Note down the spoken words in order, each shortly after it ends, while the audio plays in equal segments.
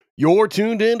You're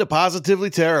tuned in to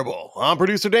Positively Terrible. I'm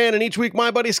producer Dan, and each week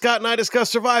my buddy Scott and I discuss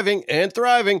surviving and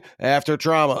thriving after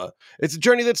trauma. It's a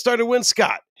journey that started when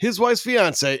Scott, his wife's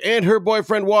fiance, and her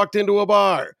boyfriend walked into a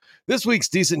bar. This week's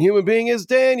decent human being is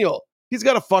Daniel. He's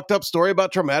got a fucked up story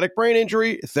about traumatic brain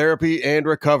injury, therapy, and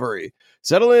recovery.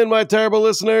 Settle in, my terrible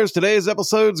listeners. Today's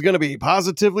episode is going to be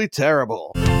Positively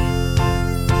Terrible.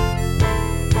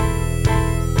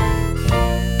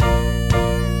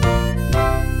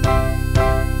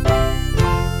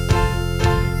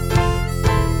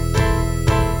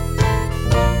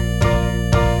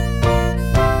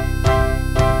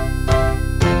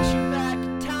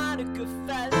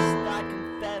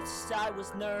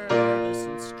 Nervous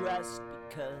and stressed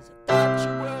because I thought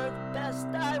you were the best.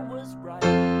 I was right.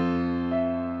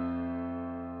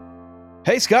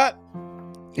 Hey, Scott.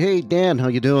 Hey, Dan. How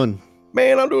you doing?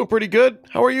 Man, I'm doing pretty good.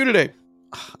 How are you today?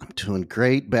 I'm doing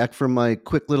great. Back from my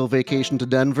quick little vacation to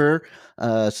Denver.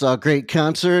 Saw a great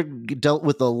concert. Dealt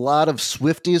with a lot of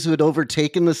Swifties who had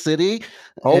overtaken the city.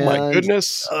 Oh, my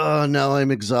goodness. Oh, now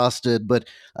I'm exhausted, but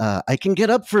I can get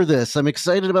up for this. I'm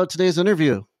excited about today's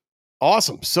interview.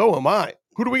 Awesome. So am I.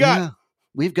 Who do we got? Yeah,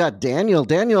 we've got Daniel.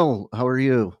 Daniel, how are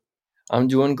you? I'm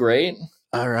doing great.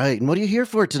 All right. And what are you here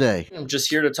for today? I'm just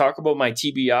here to talk about my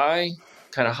TBI,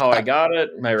 kind of how I got it,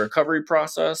 my recovery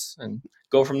process, and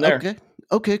go from there.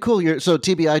 Okay, cool. So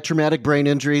TBI, traumatic brain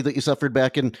injury that you suffered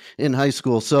back in high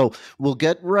school. So we'll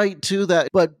get right to that.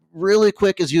 But really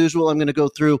quick, as usual, I'm going to go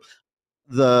through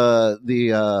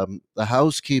the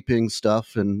housekeeping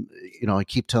stuff. And, I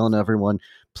keep telling everyone,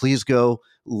 please go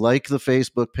like the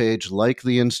Facebook page, like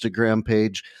the Instagram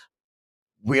page.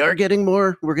 We're getting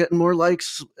more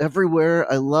likes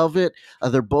everywhere. I love it.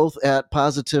 They're both at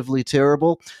Positively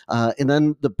Terrible. And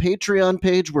then the Patreon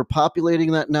page, we're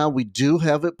populating that now. We do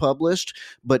have it published,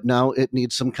 but now it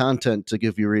needs some content to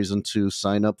give you reason to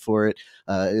sign up for it.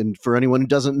 And for anyone who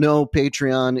doesn't know,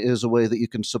 Patreon is a way that you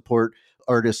can support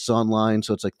artists online.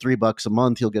 So it's like $3 a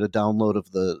month. You'll get a download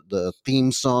of the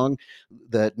theme song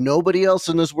that nobody else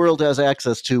in this world has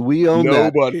access to. We own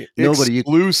Nobody. Nobody.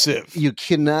 Exclusive. You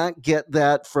cannot get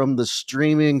that from the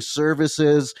streaming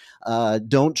services.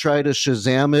 Don't try to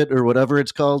Shazam it or whatever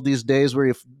it's called these days, where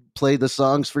you play the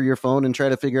songs for your phone and try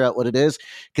to figure out what it is,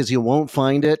 because you won't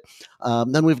find it.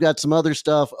 Then we've got some other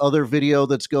stuff, other video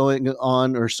that's going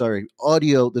on,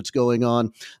 audio that's going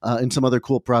on, and some other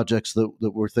cool projects that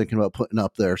we're thinking about putting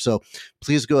up there. So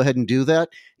please go ahead and do that.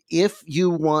 If you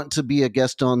want to be a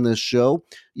guest on this show,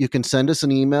 you can send us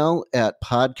an email at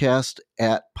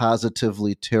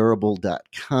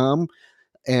podcast@positivelyterrible.com.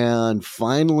 And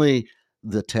finally,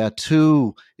 the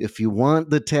tattoo. If you want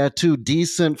the tattoo,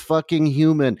 Decent Fucking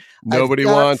Human. Nobody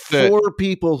wants it. 4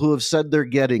 people who have said they're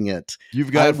getting it.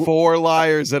 You've got 4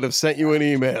 liars that have sent you an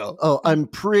email. Oh, I'm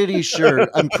pretty sure.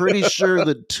 I'm pretty sure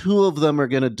that 2 of them are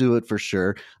going to do it for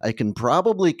sure. I can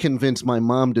probably convince my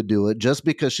mom to do it just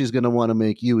because she's going to want to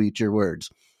make you eat your words.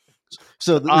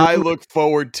 So I look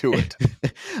forward to it.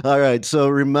 All right. So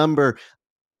remember,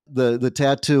 the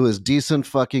tattoo is Decent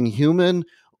Fucking Human,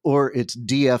 or it's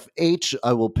DFH.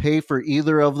 I will pay for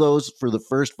either of those for the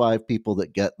first 5 people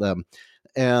that get them.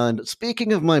 And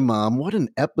speaking of my mom, what an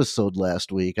episode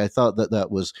last week. I thought that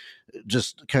was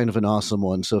just kind of an awesome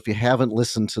one. So if you haven't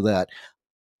listened to that,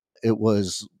 it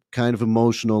was kind of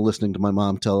emotional listening to my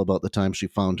mom tell about the time she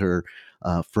found her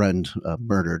friend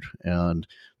murdered and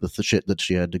the shit that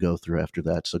she had to go through after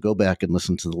that. So go back and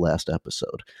listen to the last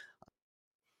episode.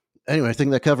 Anyway, I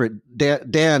think that covered it.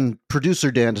 Dan,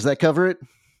 producer Dan, does that cover it?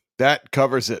 That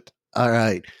covers it. All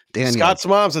right, Daniel. Scott's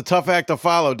mom's a tough act to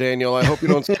follow, Daniel. I hope you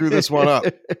don't screw this one up.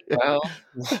 Well,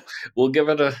 we'll give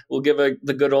it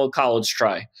the good old college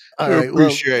try. All right,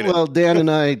 appreciate it. Well, Dan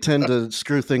and I tend to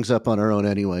screw things up on our own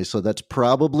anyway, so that's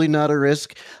probably not a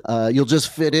risk. You'll just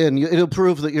fit in. It'll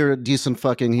prove that you're a decent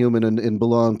fucking human and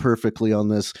belong perfectly on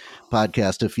this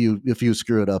podcast if you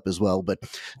screw it up as well. But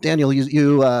Daniel,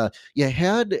 you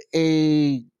had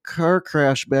a car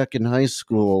crash back in high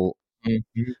school.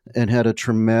 Mm-hmm. And had a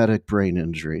traumatic brain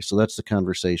injury. So that's the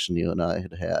conversation you and I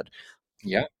had.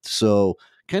 Yeah. So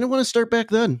kind of want to start back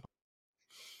then.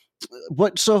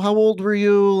 So how old were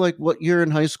you? Like what year in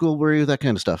high school were you? That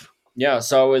kind of stuff. Yeah.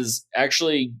 So it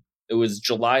was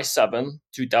July 7th,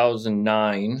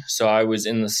 2009. So I was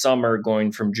in the summer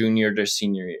going from junior to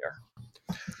senior year.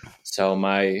 So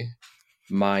my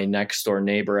next door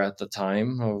neighbor at the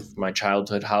time of my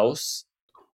childhood house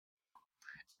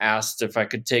asked if I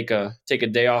could take a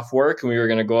day off work, and we were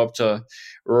going to go up to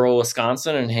rural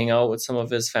Wisconsin and hang out with some of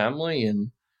his family.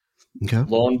 And okay.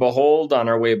 Lo and behold, on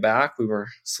our way back, we were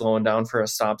slowing down for a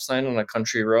stop sign on a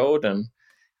country road, and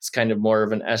it's kind of more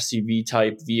of an SUV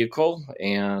type vehicle.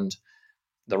 And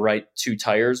the right two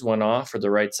tires went off, or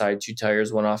the right side two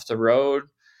tires went off the road.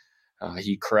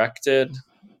 He corrected,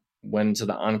 went to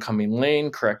the oncoming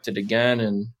lane, corrected again,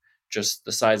 and just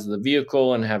the size of the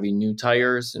vehicle and having new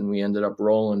tires, and we ended up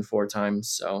rolling 4 times.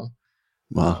 So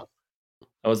Wow.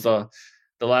 that was the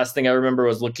last thing I remember,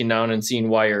 was looking down and seeing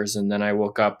wires, and then I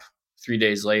woke up 3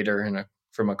 days later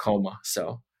from a coma.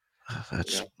 So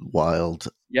That's wild.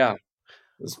 yeah.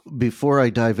 Before I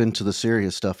dive into the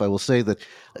serious stuff, I will say that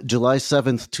July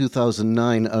 7th,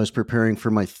 2009, I was preparing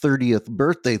for my 30th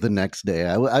birthday the next day.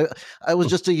 I was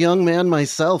just a young man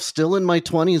myself, still in my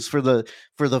 20s for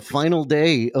the final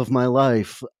day of my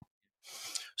life.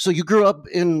 So you grew up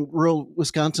in rural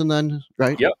Wisconsin then,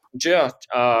 right? Yep. Yeah.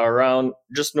 Around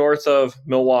just north of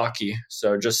Milwaukee.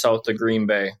 So just south of Green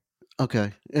Bay.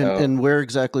 Okay. And where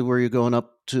exactly were you going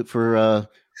up to for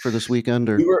this weekend?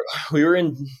 Or we were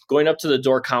going up to the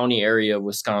Door County area of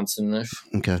Wisconsin. If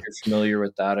you're familiar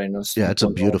with that, I know. Yeah, it's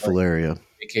a beautiful area.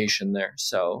 Vacation there.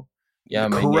 So yeah.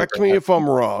 Correct me if I'm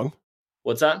wrong.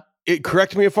 What's that?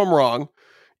 Correct me if I'm wrong.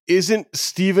 Isn't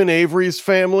Stephen Avery's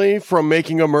family from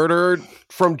Making a Murderer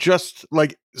from just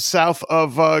like south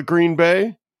of Green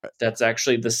Bay? That's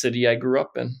actually the city I grew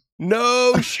up in.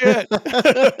 No shit.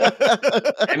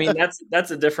 I mean,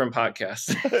 that's a different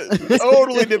podcast.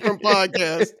 Totally different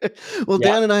podcast. Well,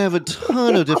 Dan and I have a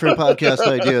ton of different podcast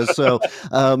ideas, so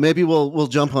maybe we'll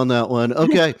jump on that one.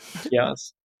 Okay.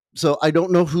 Yes. So I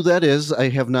don't know who that is. I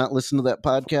have not listened to that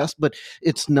podcast, but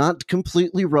it's not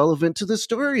completely relevant to the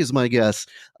story, is my guess.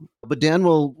 But Dan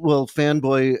will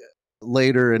fanboy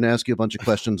later and ask you a bunch of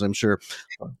questions, I'm sure.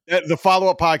 The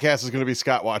follow-up podcast is going to be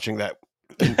Scott watching that.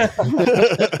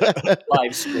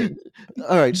 Live stream.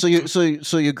 All right, so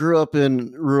you grew up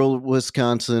in rural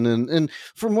Wisconsin, and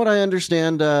from what I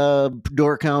understand,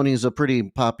 Door County is a pretty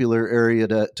popular area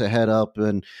to head up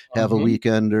and have a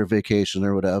weekend or vacation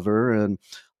or whatever. And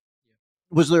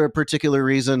was there a particular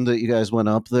reason that you guys went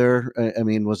up there? I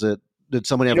mean, did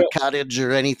somebody have a cottage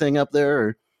or anything up there?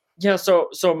 Or? Yeah, so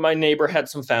my neighbor had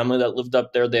some family that lived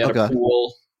up there. They had a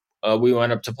pool. We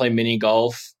went up to play mini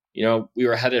golf. We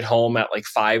were headed home at like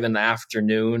 5 p.m.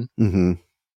 Mm-hmm.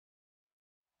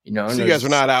 So you guys were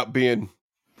not out being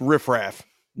riffraff.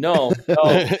 No.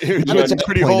 That's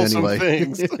pretty wholesome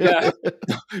things. Yeah.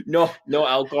 No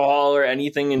alcohol or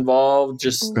anything involved.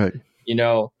 Just right.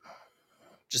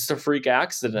 Just a freak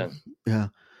accident. Yeah.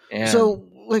 And so,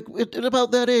 like, at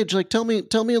about that age, like, tell me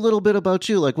a little bit about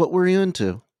you. Like, what were you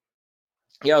into?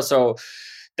 Yeah. So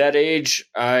that age,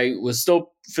 I was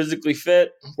still physically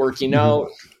fit, working out.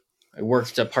 I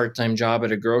worked a part-time job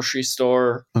at a grocery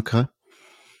store. Okay.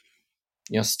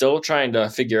 Still trying to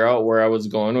figure out where I was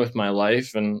going with my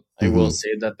life. And I will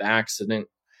say that the accident,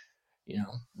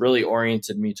 really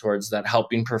oriented me towards that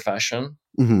helping profession.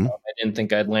 Mm-hmm. I didn't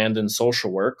think I'd land in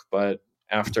social work, but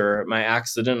after my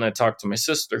accident, I talked to my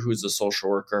sister, who's a social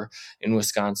worker in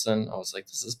Wisconsin. I was like,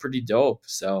 this is pretty dope.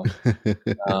 So,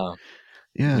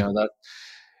 that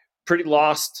pretty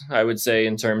lost, I would say,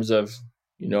 in terms of,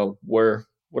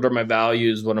 what are my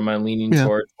values? What am I leaning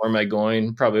towards? Where am I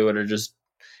going? Probably would have just,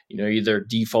 either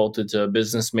defaulted to a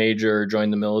business major or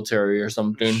joined the military or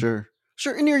something. Sure.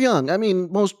 And you're young. I mean,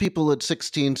 most people at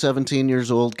 16, 17 years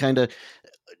old kind of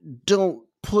don't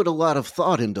put a lot of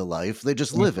thought into life. They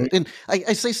just live it. And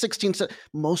I say 16,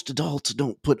 most adults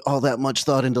don't put all that much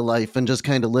thought into life and just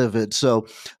kind of live it. So,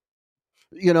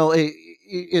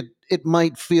 it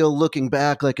might feel, looking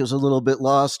back, like it was a little bit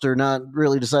lost or not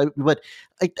really decided, but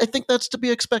I think that's to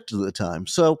be expected at the time.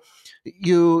 So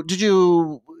did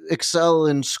you excel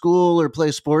in school or play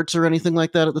sports or anything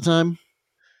like that at the time?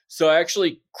 So I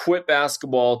actually quit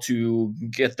basketball to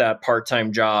get that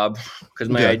part-time job because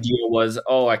my idea was,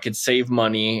 I could save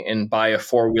money and buy a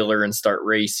 4-wheeler and start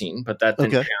racing, but that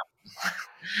didn't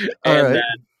happen.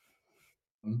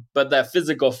 But that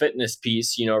physical fitness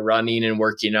piece, running and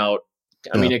working out,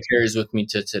 I mean, it carries with me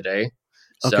to today.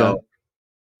 So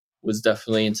was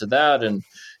definitely into that, and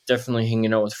definitely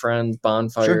hanging out with friends,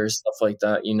 bonfires, stuff like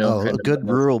that. A good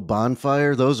rural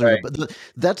bonfire. Those are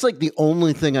that's like the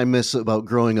only thing I miss about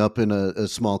growing up in a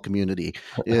small community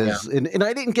is, and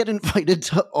I didn't get invited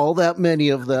to all that many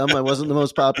of them. I wasn't the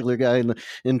most popular guy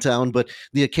in town, but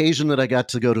the occasion that I got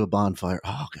to go to a bonfire,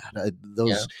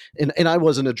 and I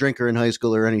wasn't a drinker in high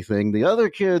school or anything. The other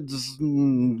kids,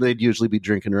 they'd usually be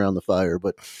drinking around the fire,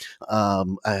 but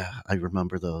I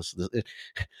remember those.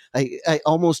 I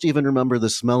almost even remember the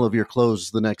smell of your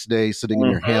clothes the next day sitting in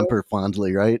your hamper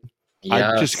fondly, right?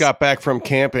 Yes. I just got back from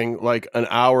camping like an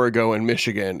hour ago in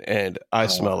Michigan, and I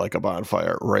smell like a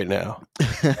bonfire right now.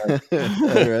 All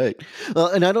right. Well,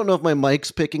 and I don't know if my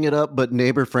mic's picking it up, but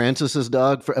neighbor Francis's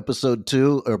dog for episode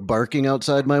 2 are barking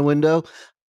outside my window.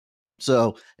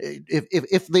 So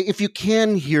if you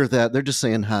can hear that, they're just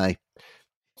saying hi.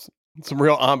 Some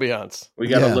real ambiance. We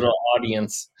got Yeah. a little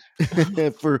audience.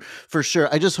 for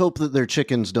sure. I just hope that their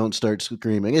chickens don't start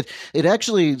screaming. It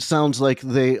actually sounds like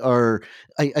they are.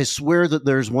 I swear that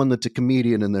there's one that's a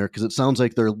comedian in there, because it sounds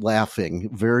like they're laughing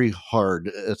very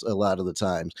hard a lot of the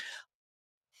times.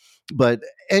 But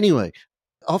anyway,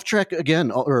 off track again,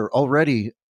 or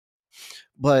already.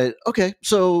 But okay,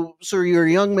 so you're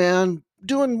a young man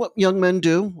doing what young men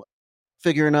do,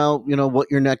 figuring out what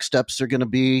your next steps are going to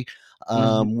be.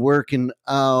 Working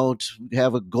out,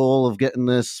 have a goal of getting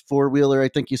this 4-wheeler. I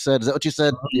think you said, is that what you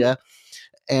said? Yeah.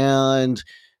 And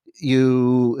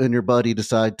you and your buddy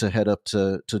decide to head up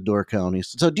to Door County.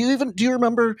 So do you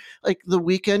remember like the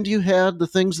weekend you had, the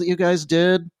things that you guys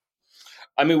did?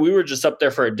 I mean, we were just up there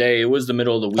for a day. It was the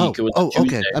middle of the week. It was a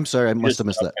Tuesday. Okay. I'm sorry, I must have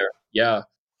missed that. There. Yeah.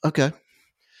 Okay.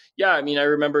 Yeah, I mean, I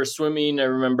remember swimming. I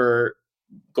remember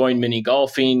going mini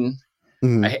golfing.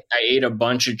 Mhm. I ate a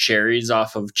bunch of cherries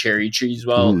off of cherry trees.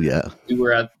 Ooh, yeah. We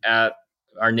were at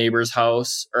our neighbor's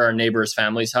house, or our neighbor's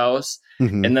family's house,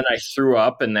 Mhm. and then I threw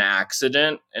up in the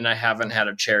accident, and I haven't had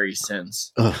a cherry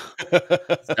since. Ugh.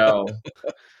 So,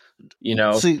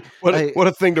 See, what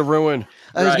a thing to ruin.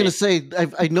 I was Right. going to say,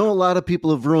 I know a lot of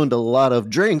people have ruined a lot of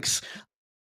drinks,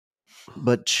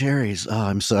 but cherries. Oh,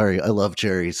 I'm sorry. I love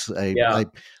cherries.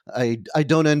 I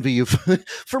don't envy you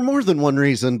for more than one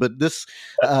reason, but this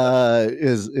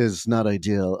is not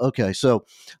ideal. Okay, so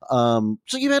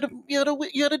you had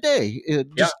a day. It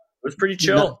was pretty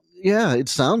chill. It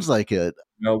sounds like it.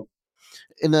 No.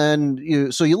 And then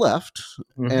you left,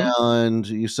 Mhm. and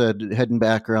you said heading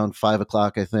back around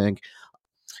 5:00, I think.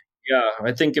 Yeah,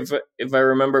 I think if I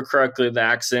remember correctly, the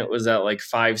accident was at like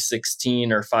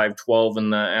 5:16 or 5:12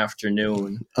 in the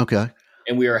afternoon. Okay.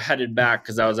 And we were headed back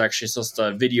because I was actually supposed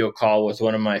to video call with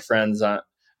one of my friends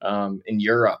in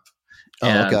Europe.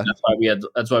 And okay.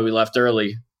 That's why we left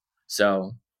early.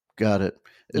 So Got it.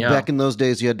 Yeah. Back in those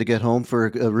days, you had to get home for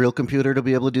a real computer to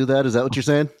be able to do that. Is that what you're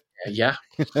saying? yeah,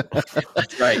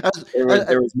 that's right.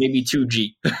 There was maybe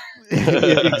 2G.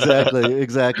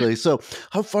 Exactly. So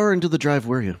how far into the drive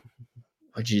were you?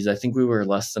 Oh, geez, I think we were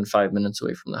less than 5 minutes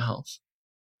away from the house.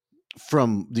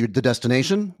 From the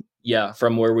destination? Yeah,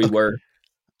 from where we were.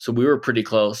 So we were pretty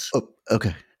close. Oh,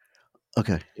 okay.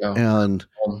 Yeah.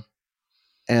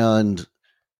 And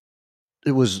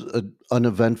it was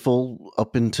uneventful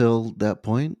up until that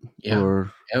point? Yeah.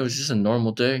 Or it was just a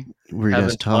normal day. were you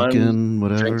guys talking,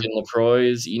 whatever? Drinking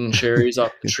LaCroix, eating cherries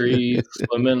off the tree,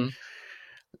 swimming.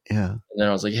 Yeah. And then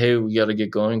I was like, hey, we got to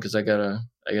get going because I gotta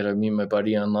meet my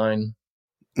buddy online.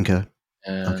 Okay.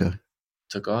 And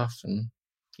took off. And,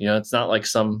 it's not like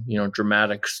some,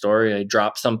 dramatic story. I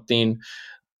dropped something.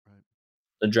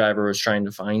 The driver was trying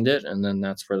to find it. And then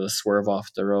that's where the swerve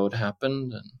off the road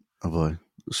happened. And, oh, boy.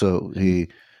 So he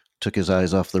took his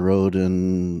eyes off the road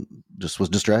and just was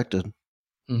distracted.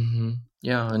 Mm-hmm.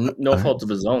 Yeah. And no fault of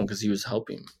his own because he was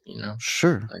helping,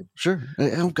 Sure. Like, sure.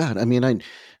 Oh, God. I mean,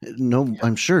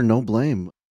 I'm sure no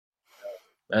blame.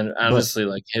 And honestly,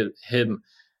 like him,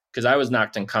 because I was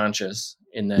knocked unconscious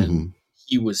and then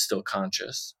he was still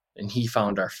conscious and he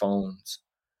found our phones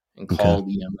and called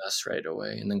EMS right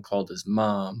away and then called his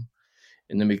mom.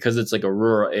 And then because it's like a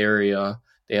rural area,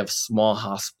 they have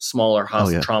smaller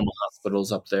trauma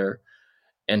hospitals up there.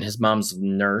 And his mom's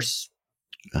nurse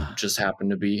just happened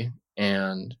to be.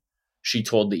 And she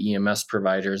told the EMS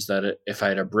providers that if I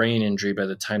had a brain injury, by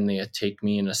the time they had take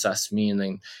me and assess me and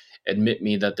then admit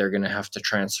me, that they're going to have to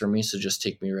transfer me. So just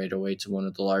take me right away to one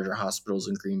of the larger hospitals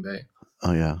in Green Bay.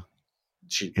 Oh, yeah.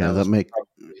 That makes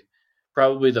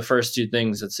probably the first two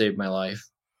things that saved my life.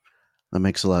 That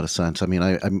makes a lot of sense. I mean,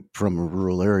 I'm from a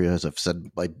rural area, as I've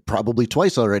said probably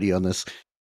twice already on this.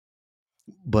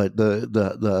 But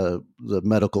the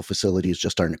medical facilities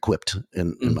just aren't equipped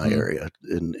in my area,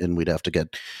 and we'd have to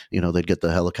get, they'd get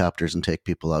the helicopters and take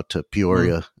people out to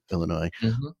Peoria, Illinois.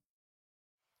 Mm-hmm.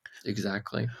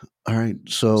 Exactly. All right.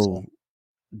 So,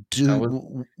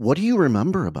 what do you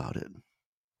remember about it?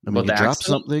 I mean, you dropped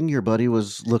something. Your buddy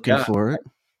was looking for it.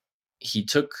 He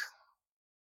took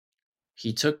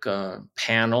a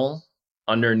panel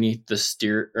underneath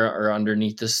the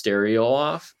underneath the stereo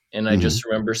off. And I just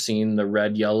remember seeing the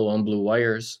red, yellow, and blue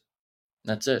wires.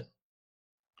 That's it.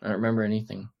 I don't remember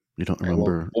anything. You don't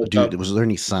remember? Was there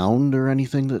any sound or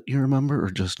anything that you remember,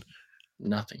 or just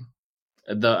nothing?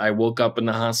 I woke up in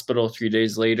the hospital 3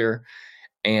 days later,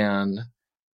 and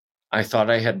I thought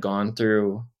I had gone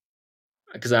through,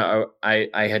 because I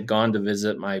had gone to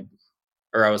visit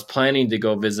I was planning to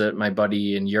go visit my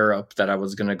buddy in Europe that I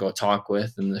was going to go talk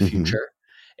with in the future.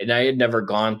 And I had never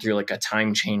gone through like a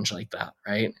time change like that,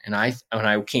 right? And when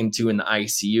I came to in the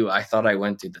ICU, I thought I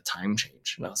went through the time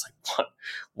change, and I was like,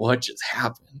 what just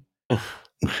happened?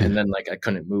 And then like I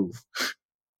couldn't move,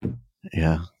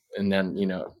 Yeah. and then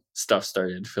stuff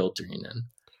started filtering in.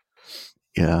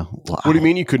 Yeah. Wow. What do you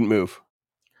mean you couldn't move?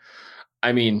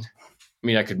 I mean,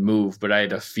 I could move, but I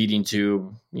had a feeding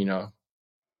tube,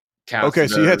 catheter. Okay,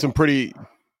 so you had some pretty.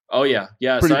 Oh yeah.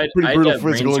 Pretty- So I pretty had brutal to have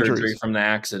brain physical surgery injuries. from the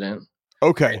accident.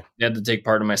 Okay. They had to take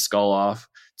part of my skull off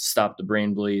to stop the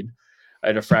brain bleed. I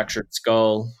had a fractured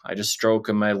skull. I had a stroke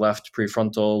in my left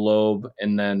prefrontal lobe,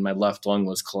 and then my left lung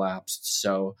was collapsed.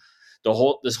 So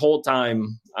this whole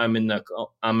time I'm in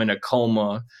a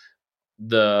coma.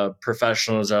 The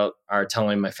professionals are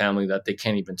telling my family that they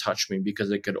can't even touch me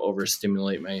because it could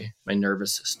overstimulate my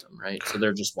nervous system, right? So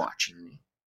they're just watching me.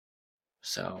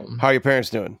 So How are your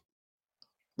parents doing?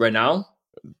 right now,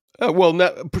 Well,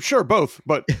 sure, both.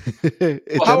 But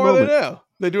It's how a are they moment. now?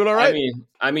 They doing all right?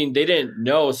 I mean, they didn't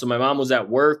know. So my mom was at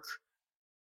work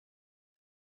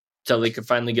till they could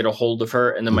finally get a hold of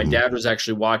her, and then my Mhm. dad was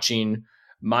actually watching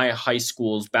my high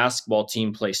school's basketball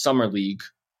team play summer league,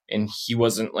 and he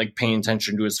wasn't like paying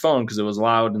attention to his phone because it was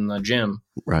loud in the gym.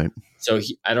 Right. So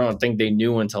I don't think they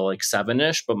knew until like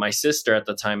 7-ish, but my sister at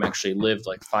the time actually lived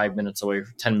like 10 minutes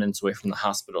away from the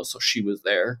hospital. So she was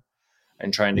there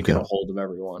and trying to get Okay. a hold of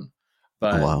everyone. Oh,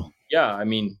 But wow. yeah, I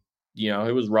mean,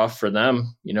 it was rough for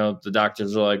them. The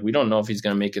doctors are like, we don't know if he's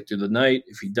going to make it through the night.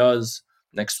 If he does,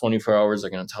 next 24 hours are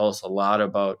going to tell us a lot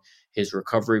about his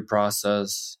recovery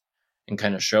process and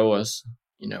kind of show us,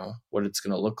 what it's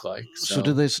going to look like. So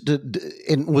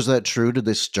and was that true? Did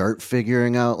they start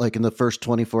figuring out like in the first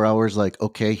 24 hours, like,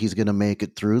 okay, he's going to make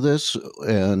it through this?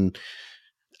 And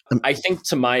I think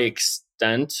to my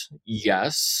extent,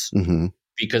 yes, Mhm.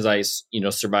 because I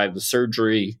survived the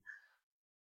surgery.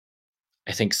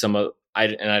 I think I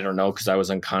don't know because I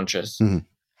was unconscious, Mhm.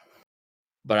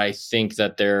 but I think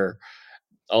that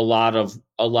a lot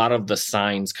of the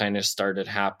signs kind of started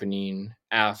happening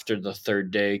after the third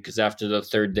day, because after the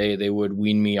third day they would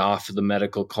wean me off of the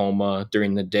medical coma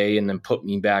during the day and then put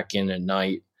me back in at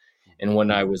night. And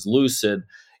when I was lucid,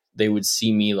 they would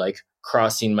see me like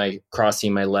crossing my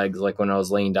legs, like when I was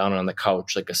laying down on the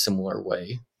couch, like a similar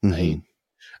way, right? Mhm.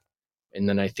 And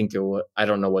then I think I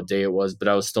don't know what day it was, but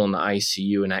I was still in the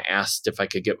ICU, and I asked if I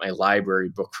could get my library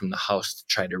book from the house to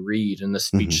try to read. And the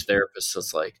speech therapist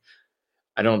was like,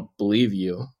 I don't believe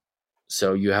you.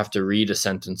 So you have to read a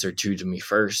sentence or two to me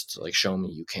first, like show me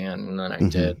you can. And then I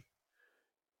Mhm. did.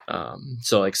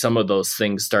 So like some of those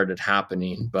things started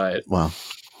happening, but Wow.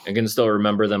 I can still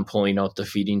remember them pulling out the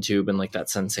feeding tube and like that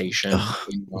sensation.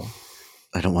 Ugh.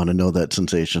 I don't want to know that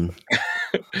sensation.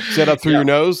 Set up through your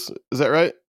nose? Is that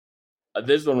right?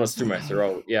 This one was through my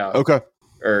throat. Yeah. Okay.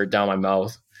 Or down my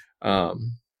mouth.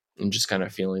 And just kind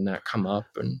of feeling that come up.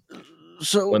 And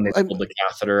So when they pulled the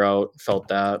catheter out, felt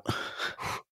that.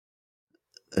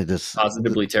 I just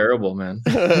Positively terrible, man.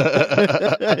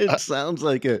 it sounds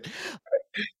like it.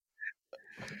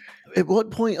 At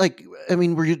what point, like, I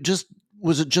mean,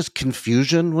 was it just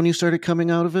confusion when you started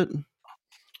coming out of it?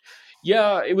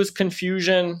 Yeah, it was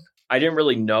confusion. I didn't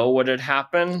really know what had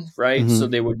happened, right? Mhm. So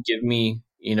they would give me,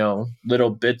 little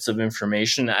bits of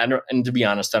information. And to be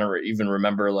honest, I don't even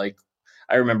remember. Like,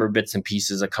 I remember bits and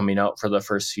pieces of coming out for the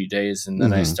first few days, and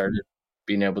then I Mhm. started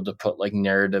being able to put like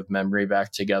narrative memory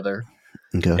back together,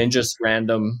 Okay. and just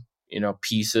random,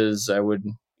 pieces. I would,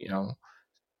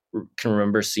 can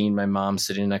remember seeing my mom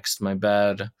sitting next to my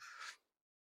bed,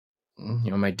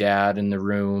 my dad in the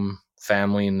room,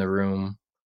 family in the room.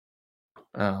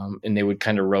 And they would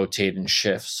kind of rotate in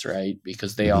shifts, right?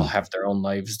 Because they all have their own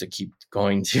lives to keep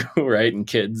going to, right? And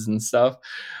kids and stuff.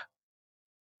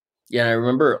 Yeah, I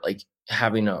remember like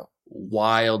having a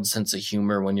wild sense of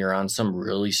humor when you're on some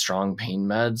really strong pain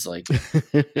meds. Like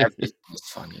everything is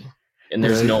funny, and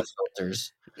there's Right. no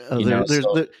filters.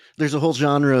 There's a whole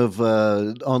genre of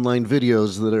online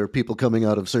videos that are people coming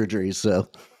out of surgery. So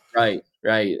Right.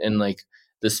 And like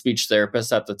the speech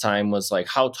therapist at the time was like,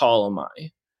 "How tall am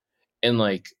I?" And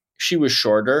like she was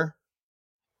shorter,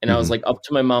 and I was like up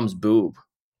to my mom's boob.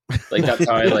 Like that's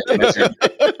how I like measured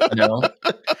it,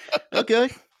 Okay.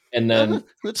 And then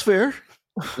that's fair.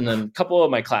 And then a couple of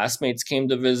my classmates came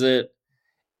to visit,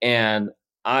 and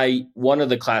one of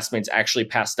the classmates actually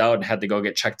passed out and had to go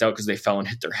get checked out because they fell and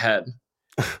hit their head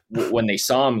when they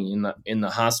saw me in the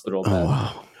hospital bed. Oh,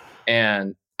 wow.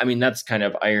 And I mean, that's kind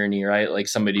of irony, right? Like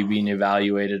somebody being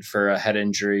evaluated for a head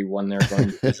injury when they're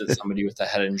going to visit somebody with a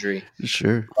head injury.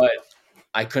 Sure. But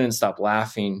I couldn't stop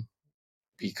laughing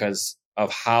because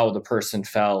of how the person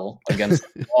fell against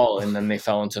the wall, and then they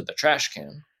fell into the trash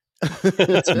can.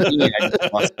 To me, I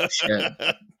just lost my shit,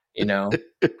 you know.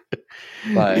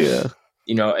 But Yeah,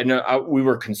 you know, and we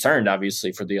were concerned,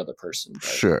 obviously, for the other person. But,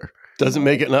 sure. Doesn't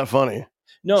make it not funny.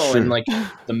 no, Sure. and like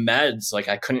the meds, like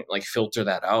I couldn't like filter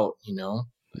that out, you know.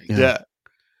 Like, Yeah.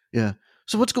 Yeah.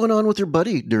 So what's going on with your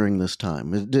buddy during this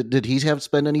time? Did he have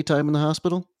spend any time in the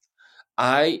hospital?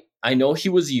 I know he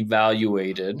was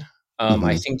evaluated.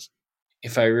 I think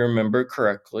if I remember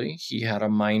correctly, he had a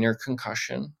minor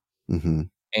concussion, Mm-hmm.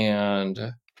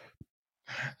 and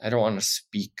I don't want to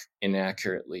speak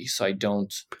inaccurately, so I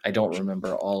don't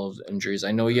remember all of the injuries.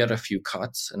 I know he had a few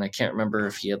cuts, and I can't remember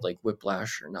if he had like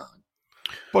whiplash or not.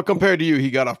 But compared to you, he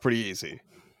got off pretty easy.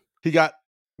 He got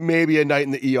maybe a night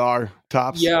in the ER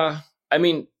tops. Yeah, I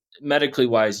mean, medically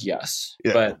wise, yes,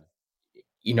 Yeah. but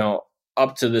you know,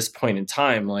 up to this point in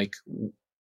time, like,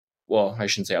 well, I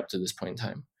shouldn't say up to this point in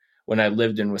time. When I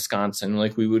lived in Wisconsin,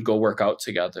 like we would go work out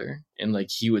together, and like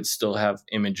he would still have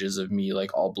images of me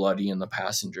like all bloody in the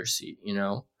passenger seat, you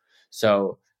know?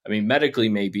 So, I mean, medically,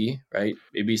 maybe, right?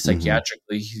 Maybe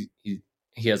psychiatrically,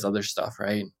 he has other stuff,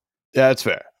 right? Yeah, that's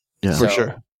fair. Yeah. For So-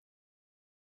 sure.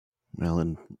 Well,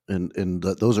 and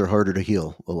those are harder to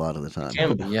heal a lot of the time.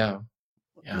 Can be, yeah.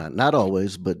 Yeah. Not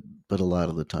always, but a lot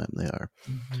of the time they are.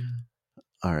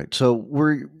 All right. So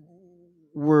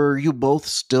were you both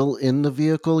still in the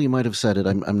vehicle? You might have said it.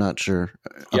 I'm not sure.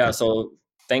 Yeah. Okay. So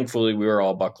thankfully, we were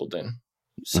all buckled in.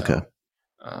 So, Okay.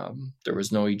 there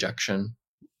was no ejection.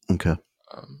 Okay.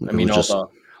 I It mean, was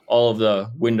all of the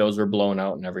windows were blown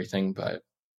out and everything, but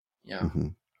yeah.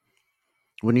 Mhm.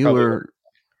 When you Probably were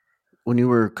when you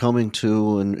were coming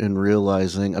to and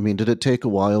realizing, I mean, did it take a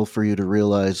while for you to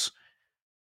realize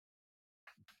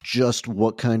just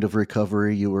what kind of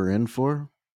recovery you were in for?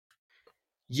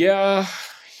 Yeah.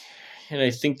 And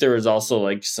I think there was also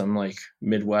like some like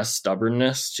Midwest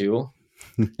stubbornness too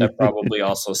that probably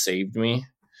also saved me,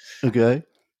 Okay.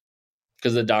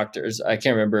 because the doctors, I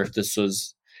can't remember if this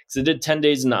was, because I did 10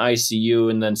 days in the ICU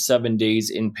and then 7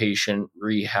 days inpatient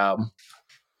rehab.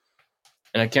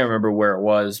 And I can't remember where it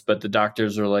was, but the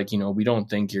doctors were like, you know, we don't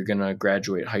think you're going to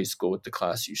graduate high school with the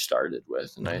class you started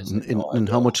with. And I was like, no, I And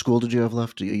how will. much school did you have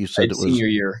left? You I said had it was senior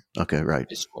year okay, right?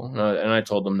 high school. And I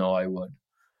told them, no, I would.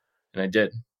 And I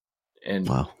did. And,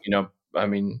 Wow. you know, I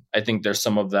mean, I think there's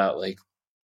some of that, like,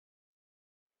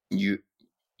 you're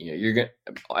going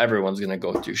to, everyone's going to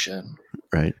go through shit.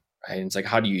 Right. Right. And it's like,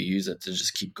 how do you use it to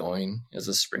just keep going as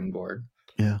a springboard?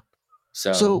 Yeah.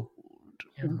 So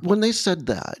yeah. When they said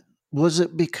that, was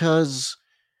it because,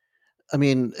 I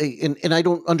mean, and I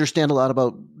don't understand a lot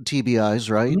about TBIs,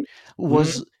 right?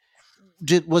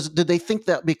 Did they think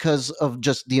that because of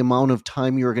just the amount of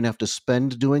time you were going to have to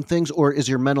spend doing things, or is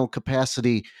your mental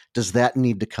capacity, does that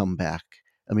need to come back?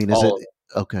 I mean, is All it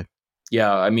of okay?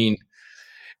 Yeah, I mean,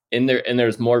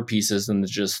 there's more pieces than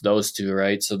just those two,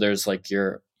 right? So there's like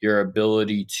your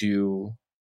ability to,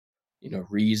 you know,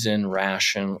 reason,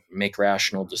 make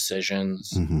rational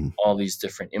decisions, Mm-hmm. all these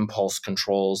different impulse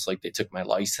controls. Like they took my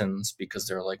license because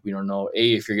they're like, we don't know,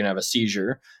 A, if you're gonna have a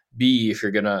seizure, B, if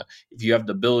you have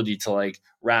the ability to like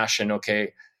ration,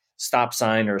 okay, stop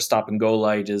sign or stop and go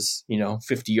light is, you know,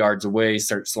 50 yards away,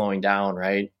 start slowing down,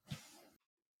 right?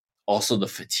 Also the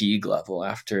fatigue level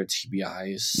after a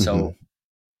TBI is so,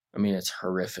 I mean, it's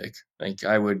horrific. Like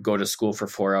I would go to school for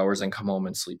 4 hours and come home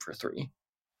and sleep for 3.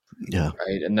 Yeah.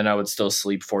 Right. And then I would still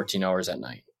sleep 14 hours at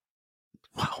night.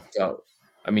 Wow. So,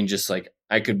 I mean, just like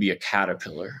I could be a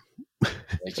caterpillar.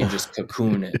 I can just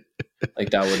cocoon it. Like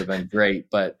that would have been great.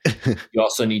 But you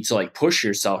also need to like push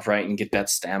yourself, right, and get that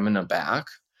stamina back.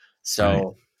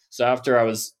 So after I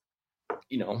was,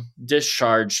 you know,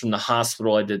 discharged from the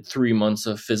hospital, I did 3 months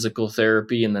of physical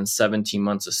therapy and then 17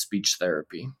 months of speech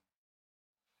therapy.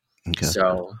 Okay.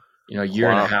 So, you know, a year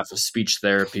and a half of speech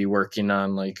therapy, working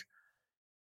on like,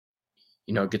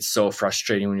 you know, it gets so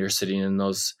frustrating when you're sitting in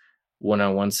those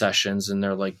one-on-one sessions and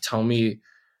they're like, tell me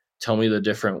the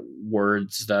different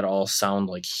words that all sound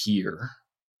like here,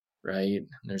 right? And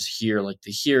there's here like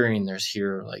the hearing, there's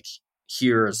here like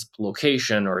here is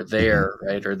location, or there,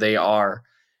 right? Or they are.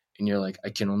 And you're like, I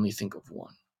can only think of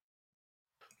one.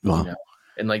 Wow. You know?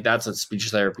 And like that's what speech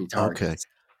therapy targets.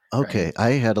 Okay. Right? I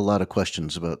had a lot of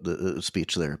questions about the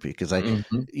speech therapy because I,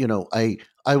 Mhm. you know,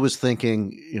 I was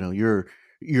thinking, you know,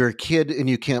 you're a kid and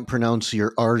you can't pronounce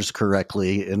your R's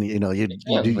correctly, and you know you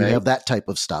right? have that type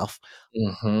of stuff.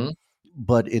 Mhm.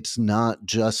 But it's not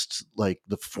just like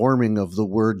the forming of the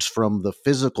words from the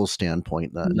physical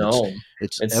standpoint. Then No,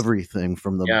 it's everything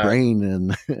from the yeah. brain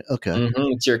and okay.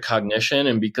 Mhm. It's your cognition,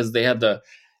 and because they had to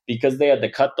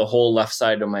cut the whole left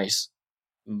side of my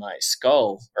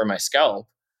skull or my scalp,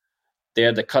 they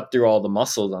had to cut through all the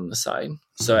muscles on the side.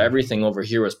 So everything over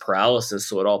here was paralysis.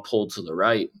 So it all pulled to the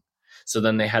right. So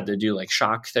then they had to do like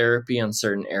shock therapy on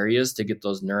certain areas to get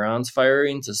those neurons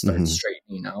firing to start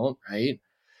straightening out. Right.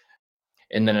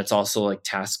 And then it's also like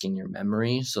tasking your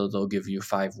memory. So they'll give you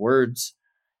 5 words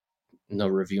and they'll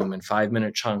review them in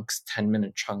 5-minute chunks,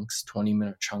 10-minute chunks,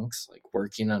 20-minute chunks, like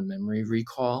working on memory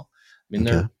recall. I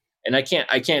mean, and I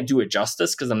can't do it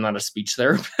justice because I'm not a speech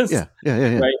therapist. Yeah.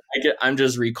 Right. I'm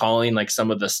just recalling like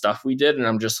some of the stuff we did. And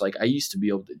I'm just like, I used to be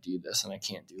able to do this and I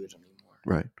can't do it anymore.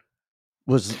 Right.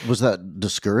 Was that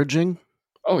discouraging?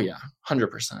 Oh yeah.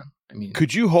 100%. I mean,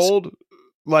 could you hold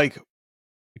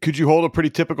a pretty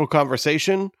typical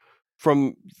conversation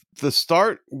from the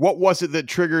start? What was it that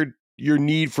triggered your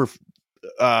need for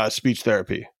speech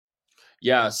therapy?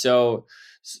 Yeah. So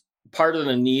part of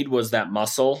the need was that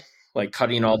muscle, like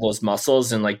cutting all those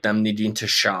muscles and like them needing to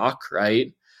shock,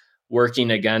 right?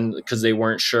 Working again, because they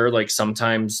weren't sure. Like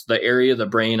sometimes the area of the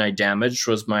brain I damaged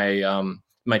was my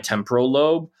my temporal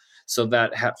lobe. So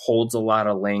that holds a lot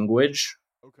of language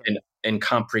and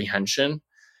comprehension.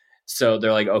 So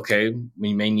they're like, okay,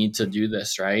 we may need to do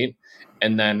this, right?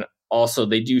 And then also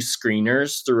they do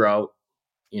screeners throughout,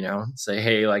 say,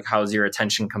 hey, like, how's your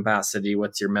attention capacity?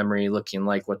 What's your memory looking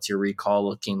like? What's your recall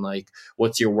looking like?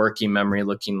 What's your working memory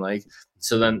looking like?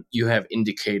 So then you have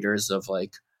indicators of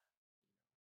like,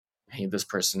 hey, this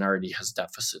person already has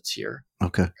deficits here.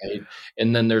 Okay. Right.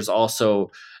 And then there's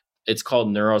also, it's called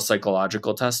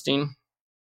neuropsychological testing.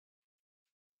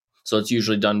 So it's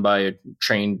usually done by a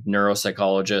trained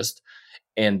neuropsychologist,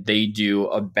 and they do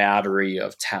a battery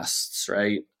of tests,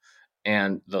 right?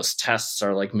 And those tests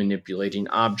are like manipulating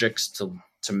objects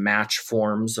to match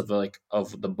forms of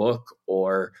the book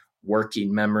or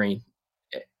working memory,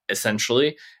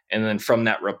 essentially. And then from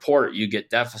that report, you get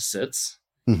deficits.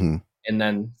 Mm-hmm. And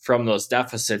then from those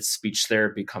deficits, speech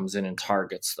therapy comes in and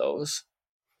targets those.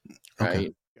 Right.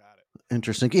 Okay. Got it.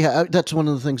 Interesting. Yeah, that's one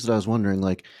of the things that I was wondering.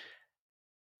 Like,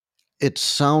 it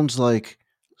sounds like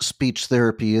speech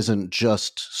therapy isn't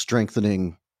just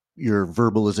strengthening your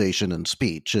verbalization and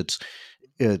speech. It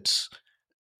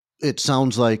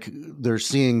sounds like they're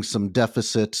seeing some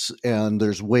deficits and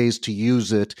there's ways to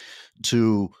use it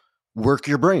to work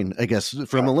your brain. I guess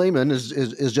from a layman is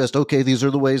just, okay, these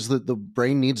are the ways that the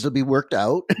brain needs to be worked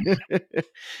out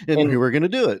and we're going to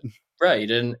do it. Right.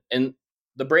 And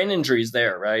the brain injury is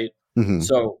there, right? Mm-hmm.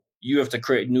 So you have to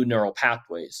create new neural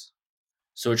pathways.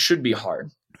 So it should be hard,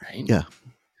 right? Yeah.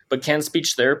 But can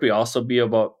speech therapy also be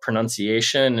about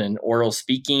pronunciation and oral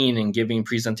speaking and giving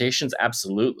presentations?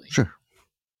 Absolutely. Sure.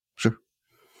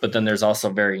 But then there's also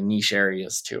very niche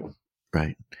areas too.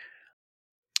 Right.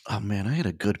 Oh man, I had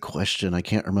a good question. I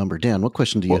can't remember. Dan, what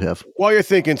question do you have? While you're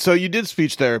thinking, so you did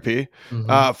speech therapy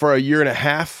for a year and a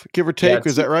half, give or take.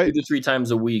 Is that right? 2 to 3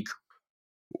 times a week.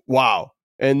 Wow.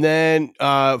 And then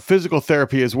physical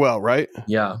therapy as well, right?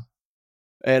 Yeah.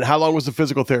 And how long was the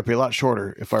physical therapy? A lot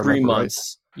shorter, if I remember. 3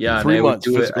 months. Right. Yeah. 3 months.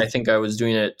 I think I was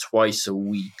doing it twice a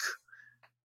week.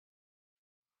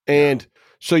 And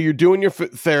so you're doing your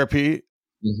therapy,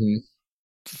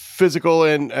 physical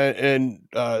and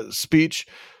speech.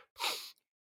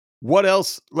 What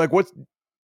else? Like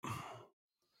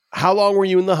how long were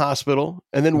you in the hospital?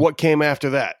 And then what came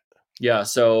after that? Yeah.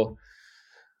 So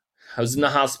I was in the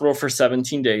hospital for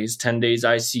 17 days, 10 days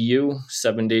ICU,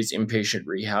 7 days inpatient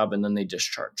rehab, and then they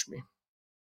discharged me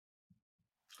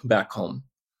back home.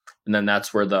 And then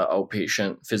that's where the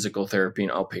outpatient physical therapy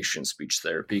and outpatient speech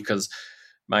therapy, because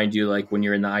mind you, like when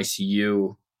you're in the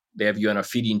ICU, they have you on a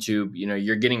feeding tube,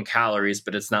 you're getting calories,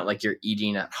 but it's not like you're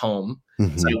eating at home.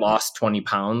 Mm-hmm. So I lost 20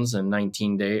 pounds in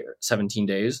 17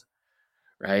 days.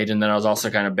 Right. And then I was also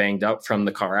kind of banged up from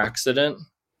the car accident.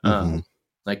 Mm-hmm.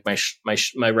 Like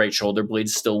my right shoulder blade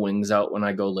still wings out when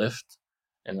I go lift.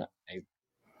 And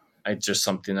I just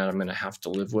something that I'm going to have to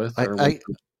live with.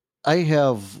 I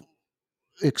have,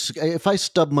 if I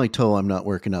stub my toe, I'm not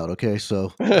working out. Okay.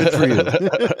 So good for you.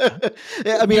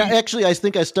 I mean, actually, I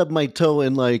think I stubbed my toe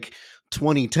in like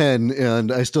 2010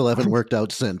 and I still haven't worked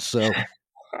out since. So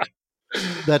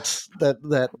that's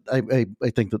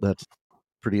I think that's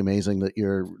pretty amazing that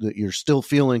you're still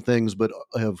feeling things, but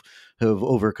have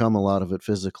overcome a lot of it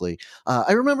physically.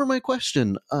 I remember my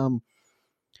question. Do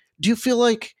you feel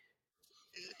like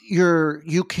were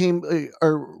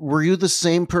you the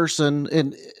same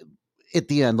person at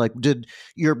the end? Like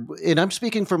and I'm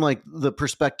speaking from like the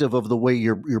perspective of the way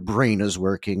your brain is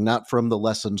working, not from the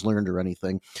lessons learned or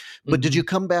anything, but did you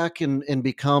come back and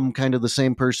become kind of the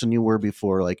same person you were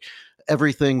before? Like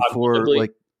everything for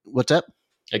like, what's that?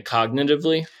 Like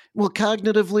cognitively? Well,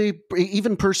 cognitively,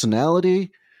 even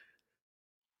personality.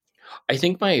 I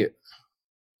think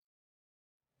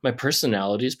my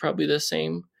personality is probably the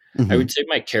same. I Mhm. would say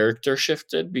my character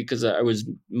shifted because I was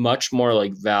much more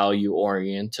like value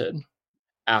oriented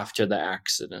after the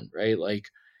accident, right? Like,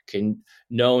 okay,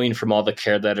 knowing from all the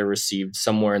care that I received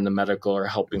somewhere in the medical or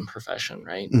helping profession,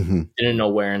 right? Mhm. Didn't know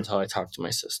where until I talked to my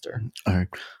sister. All right.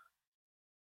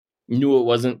 Knew it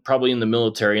wasn't probably in the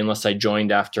military unless I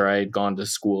joined after I had gone to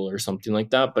school or something like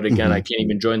that. But again, I can't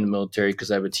even join the military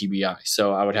because I have a TBI.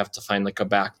 So I would have to find like a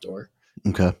back door.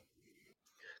 Okay.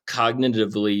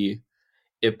 Cognitively,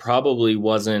 it probably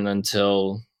wasn't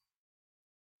until,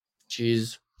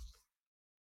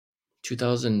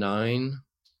 2009,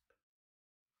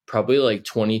 probably like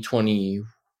 2020.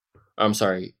 I'm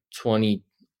sorry,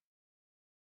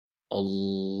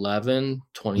 2011,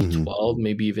 2012,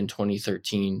 maybe even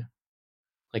 2013.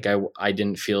 Like I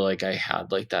didn't feel like I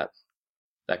had like that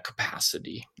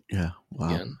capacity Yeah.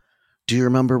 Wow. again. Do you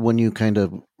remember when you kind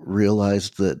of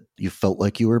realized that you felt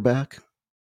like you were back?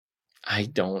 I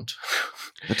don't.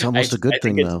 That's almost a good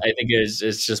thing, though. I think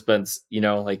it's just been,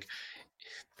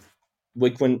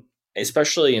 like when,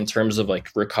 especially in terms of like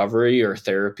recovery or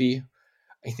therapy,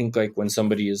 I think like when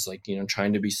somebody is like,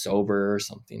 trying to be sober or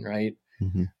something, right?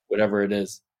 Mhm. Whatever it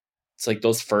is, it's like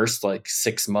those first like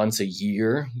 6 months, a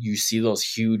year, you see those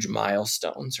huge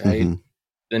milestones, right? Mhm.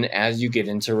 Then as you get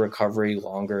into recovery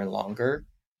longer and longer,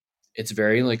 it's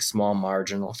very like small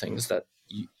marginal things that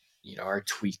are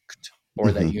tweaked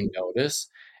or that Mhm. you notice.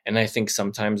 And I think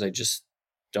sometimes I just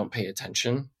don't pay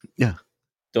attention. Yeah.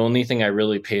 The only thing I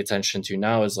really pay attention to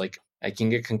now is like I can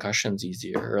get concussions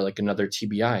easier or like another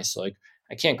TBI. So like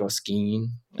I can't go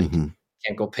skiing, like Mhm.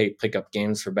 can't go pick up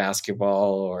games for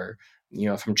basketball, or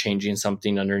if I'm changing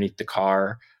something underneath the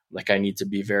car, like I need to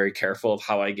be very careful of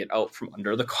how I get out from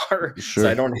under the car so I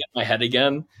Sure. don't hit my head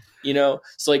again. So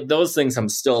like those things I'm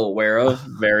still aware of,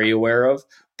 very aware of,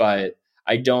 but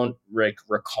I don't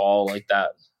recall like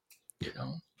that.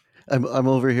 I'm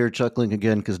over here chuckling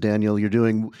again because Daniel, you're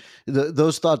doing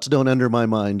those thoughts don't enter my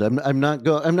mind. I'm not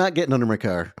getting under my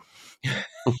car.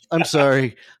 I'm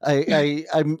sorry.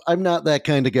 I'm not that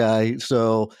kind of guy.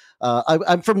 So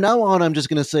I'm from now on. I'm just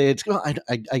going to say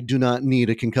I do not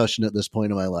need a concussion at this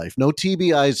point in my life. No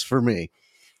TBIs for me.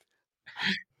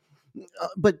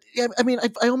 But yeah, I mean,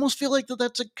 I almost feel like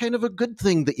that's a kind of a good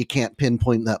thing that you can't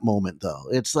pinpoint that moment, though.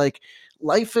 It's like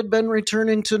life had been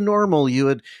returning to normal.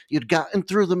 You'd gotten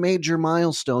through the major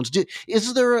milestones.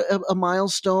 Is there a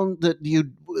milestone that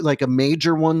you like, a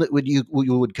major one that you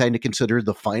would kind of consider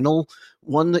the final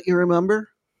one that you remember?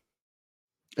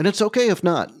 And it's okay if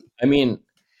not. I mean,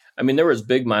 there was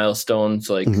big milestones.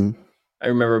 Like Mhm. I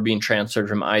remember being transferred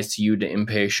from ICU to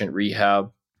inpatient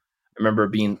rehab. I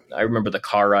remember the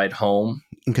car ride home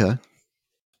Okay.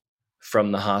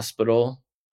 from the hospital.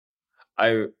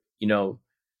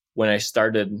 When I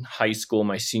started high school,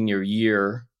 my senior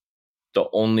year, the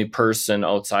only person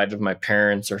outside of my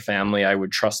parents or family I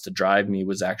would trust to drive me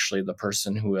was actually the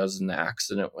person who I was in the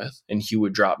accident with. And he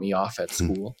would drop me off at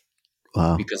school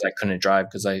Wow. because I couldn't drive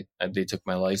because they took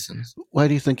my license. Why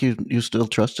do you think you still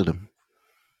trusted him?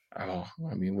 Oh,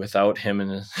 without him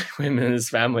and his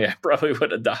family, I probably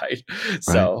would have died.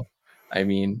 So,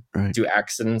 Right. do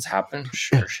accidents happen?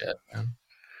 Sure, Yeah. shit, man.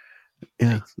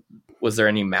 Yeah. Like, was there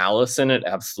any malice in it?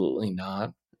 Absolutely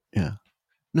not. Yeah.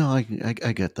 No, I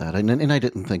get that, and I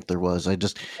didn't think there was. It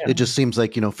just seems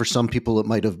like, for some people it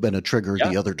might have been a trigger Yeah,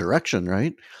 the other direction,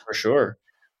 right? for sure.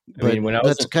 But When I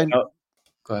was that's kind.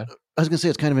 go ahead. I was gonna say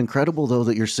it's kind of incredible though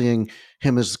that you're seeing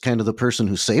him as kind of the person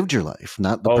who saved your life,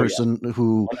 not the Oh yeah, person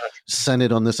who 100%. sent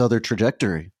it on this other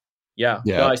trajectory. Yeah.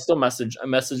 Yeah. No, I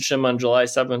messaged him on July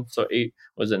 7th. So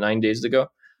 9 days ago?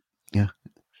 Yeah.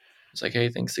 It's like, hey,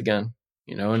 thanks again.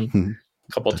 And Hmm.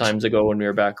 a couple That's- times ago when we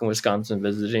were back in Wisconsin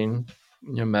visiting,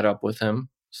 met up with him,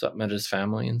 met his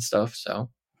family and stuff. So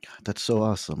That's so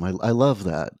awesome. I love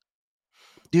that.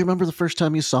 Do you remember the first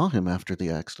time you saw him after the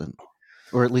accident?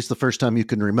 Or at least the first time you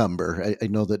can remember. I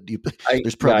know that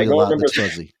there's probably a lot that's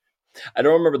fuzzy. I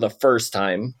don't remember the first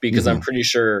time because I'm Mhm. pretty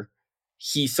sure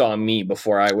he saw me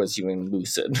before I was even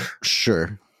lucid.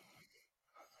 Sure.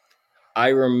 I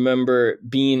remember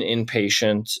being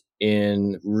inpatient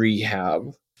in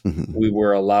rehab. Mhm. We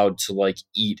were allowed to like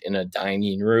eat in a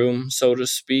dining room, so to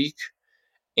speak.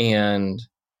 And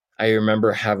I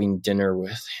remember having dinner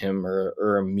with him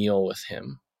or a meal with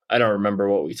him. I don't remember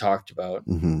what we talked about.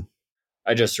 Mhm.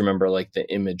 I just remember like the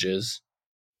images.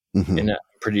 Mhm. And I'm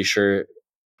pretty sure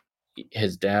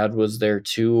his dad was there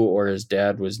too, or his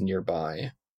dad was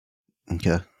nearby.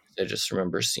 Okay. I just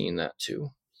remember seeing that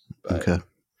too. But Okay.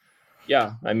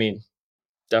 yeah,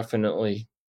 definitely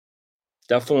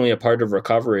a part of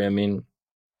recovery.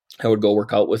 I would go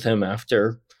work out with him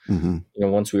after. Mm-hmm.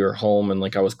 Once we were home and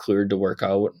like I was cleared to work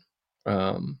out,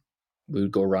 we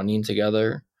would go running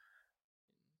together.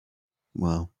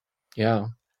 Wow. Yeah.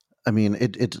 I mean,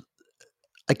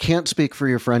 I can't speak for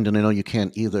your friend, and I know you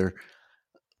can't either,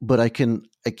 but I can't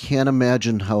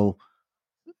imagine how,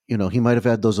 he might have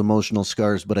had those emotional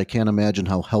scars, but I can't imagine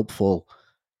how helpful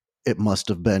it must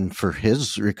have been for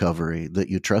his recovery that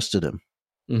you trusted him.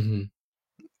 Mm-hmm.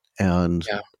 And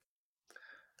yeah.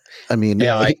 I mean,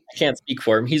 yeah, I can't speak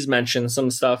for him. He's mentioned some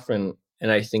stuff, and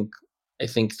I think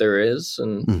there is,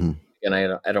 and mm-hmm. and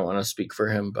I don't want to speak for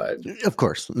him, but of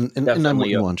course, and I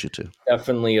wouldn't want you to.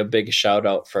 Definitely a big shout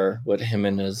out for what him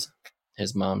and his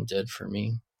mom did for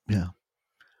me. Yeah.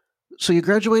 So you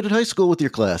graduated high school with your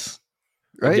class,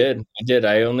 right? I did.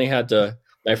 I only had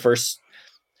my first.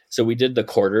 So we did the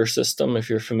quarter system, if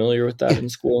you're familiar with that in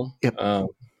school. Yep.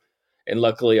 And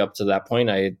luckily, up to that point,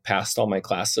 I had passed all my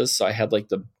classes, so I had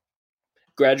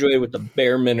graduated with the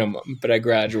bare minimum, but I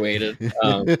graduated.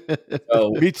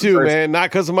 So me too, man. Not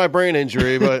because of my brain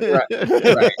injury, but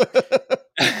right.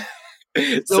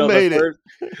 So made it.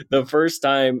 The first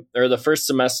time, or the first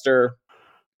semester,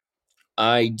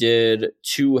 I did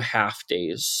 2 half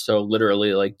days. So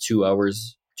literally like 2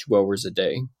 hours a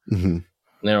day. Mm-hmm. And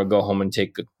then I would go home and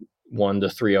take a 1 to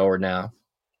 3 hour nap.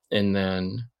 And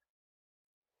then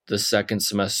the second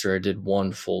semester, I did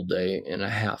 1 full day and a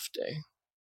half day.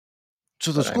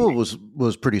 So the school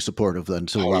was pretty supportive then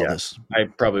to allow this. I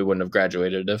probably wouldn't have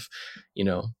graduated if,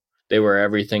 they were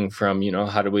everything from,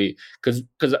 how do we, because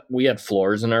we had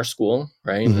floors in our school,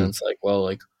 right? Mm-hmm. And it's like, well,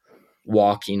 like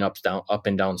walking up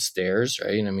and down stairs,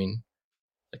 right? I mean,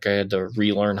 like I had to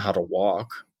relearn how to walk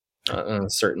on a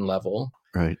certain level.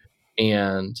 Right.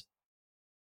 And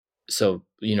so,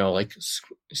 like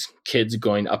kids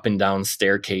going up and down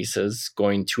staircases,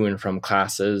 going to and from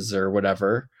classes or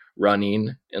whatever,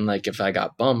 running, and like if I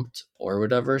got bumped or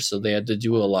whatever, so they had to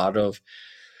do a lot of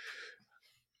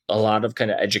kind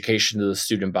of education to the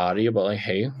student body about like,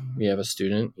 hey, we have a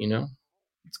student,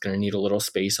 it's going to need a little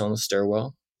space on the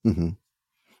stairwell. Mm-hmm.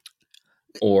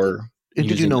 Or and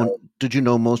did you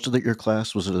know most of your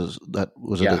class? Was it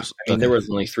there was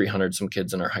only 300 some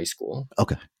kids in our high school.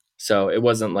 Okay. So it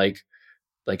wasn't like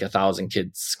 1,000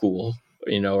 kids school,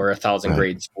 or 1,000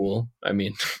 grade school. I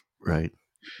mean, right.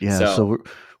 Yeah. So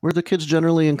were the kids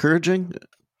generally encouraging?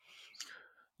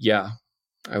 Yeah,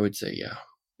 I would say, yeah.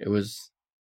 It was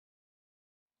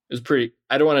pretty,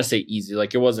 I don't want to say easy.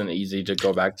 Like it wasn't easy to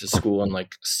go back to school and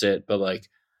like sit, but like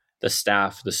the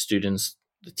staff, the students,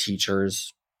 the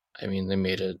teachers, I mean, they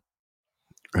made it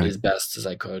as best as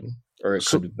I could, or it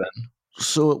could have been.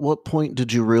 So at what point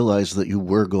did you realize that you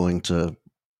were going to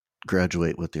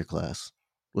graduate with your class?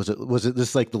 Was it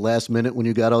this like the last minute when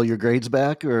you got all your grades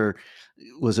back, or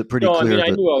was it pretty clear? I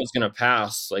knew I was going to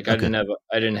pass. Like I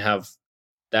didn't have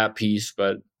that piece,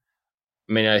 but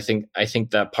I mean, I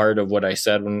think that part of what I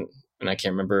said when I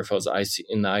can't remember if I was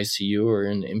in the ICU or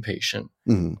in the inpatient.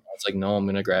 Mm-hmm. I was like, no, I'm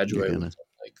going to graduate. Like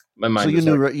my mind. So you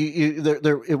knew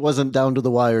there it wasn't down to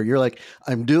the wire. You're like,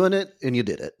 I'm doing it, and you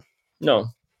did it. No.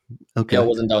 Okay. Yeah, it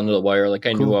wasn't down to the wire. Like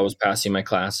I knew I was passing my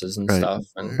classes and stuff,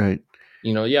 and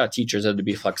teachers had to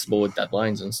be flexible with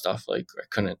deadlines and stuff. Like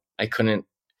I couldn't.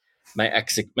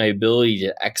 My ability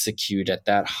to execute at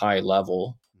that high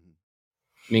level.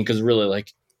 I mean, because really,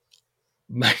 like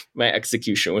my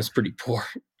execution was pretty poor,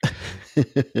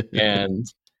 and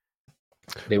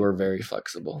they were very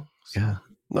flexible. So. Yeah,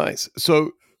 nice.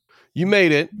 So you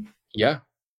made it. Yeah.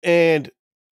 And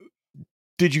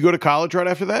did you go to college right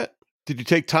after that? Did you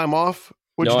take time off?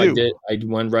 What'd you do? I did. I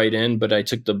went right in, but I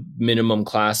took the minimum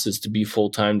classes to be full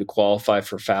time to qualify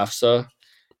for FAFSA,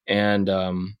 and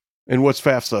what's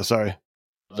FAFSA? Sorry,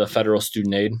 the federal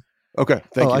student aid. Okay,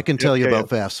 thank you. I can tell you about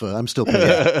FAFSA. I'm still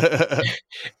paying.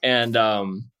 And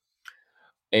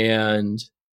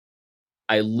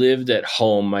I lived at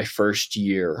home my first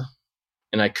year,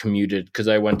 and I commuted because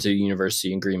I went to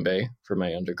university in Green Bay for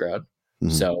my undergrad. Mm-hmm.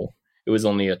 So it was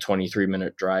only a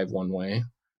 23-minute drive one way.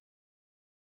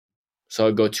 So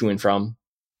I'd go to and from.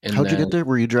 And how'd you get there?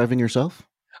 Were you driving yourself?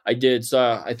 I did.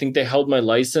 So I think they held my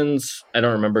license, I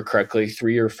don't remember correctly,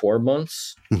 3 or 4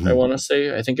 months, mm-hmm. I want to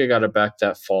say. I think I got it back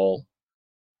that fall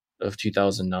of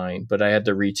 2009, but I had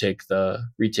to retake the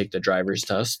driver's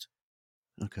test.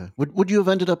 Okay. Would you have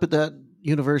ended up at that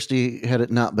university had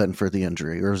it not been for the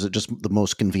injury, or was it just the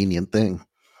most convenient thing?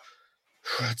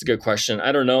 That's a good question.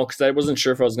 I don't know, because I wasn't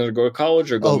sure if I was going to go to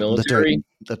college or go military.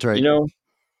 That's right.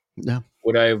 Yeah.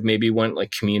 Would I have maybe went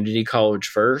like community college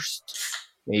first?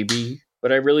 Maybe.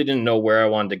 But I really didn't know where I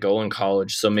wanted to go in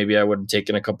college. So maybe I would have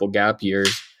taken a couple gap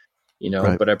years,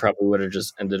 but I probably would have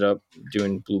just ended up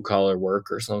doing blue collar work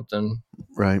or something.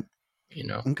 Right.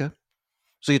 Okay.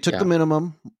 So you took Yeah. the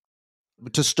minimum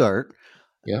to start.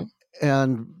 Yeah.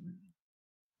 And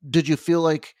did you feel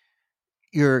like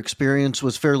your experience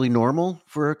was fairly normal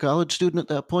for a college student at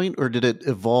that point, or did it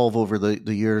evolve over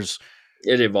the years?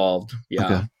 It evolved. Yeah.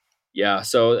 Okay. Yeah.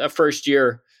 So that first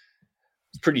year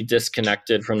was pretty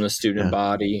disconnected from the student Yeah.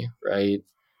 body, right?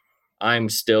 I'm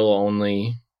still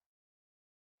only,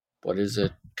 what is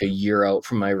it, a year out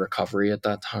from my recovery at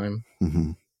that time,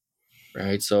 Mm-hmm.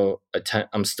 right? So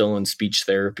I'm still in speech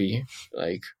therapy,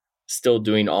 like still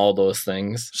doing all those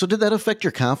things. So did that affect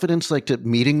your confidence, like to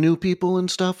meeting new people and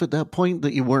stuff at that point,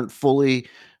 that you weren't fully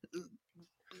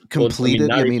completed?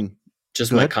 not I even mean,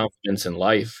 just go my ahead. confidence in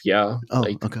life. Yeah. Oh,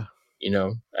 Like, okay.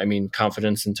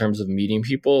 confidence in terms of meeting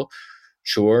people,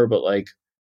 sure. But like,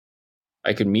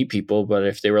 I could meet people, but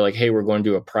if they were like, hey, we're going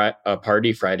to a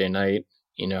party Friday night,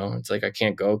 it's like, I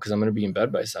can't go because I'm going to be in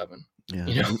bed by 7.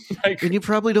 Yeah. Like, And you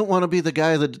probably don't want to be the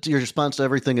guy that your response to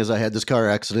everything is, I had this car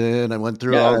accident, I went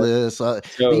through Yeah. all this. So,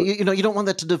 you don't want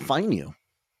that to define you.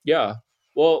 yeah.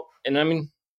 Well, and I mean,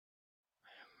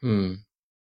 I'm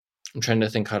trying to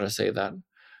think how to say that,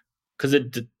 because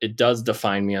it does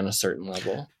define me on a certain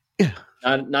level. Yeah.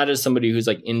 Not as somebody who's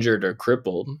like injured or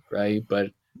crippled, right? But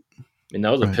I mean,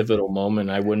 that was a Right. pivotal moment.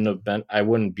 I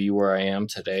wouldn't be where I am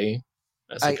today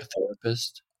as like a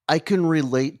therapist. I can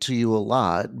relate to you a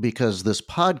lot because this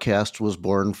podcast was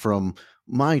born from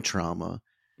my trauma.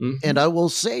 Mhm. And I will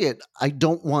say it, I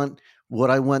don't want what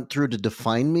I went through to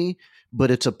define me, but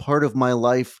it's a part of my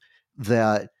life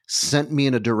that sent me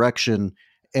in a direction.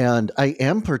 And I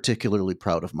am particularly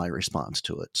proud of my response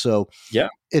to it. So Yeah.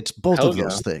 it's both Hell of yeah.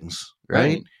 those things,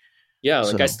 right? Yeah,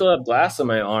 like I So- still have glass on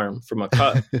my arm from a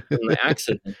cut from the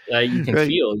accident that you can Right.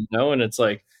 feel, and it's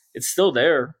like, it's still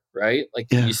there, right? Like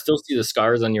Yeah. you still see the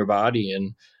scars on your body,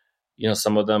 and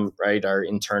some of them, right, are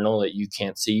internal that you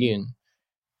can't see. And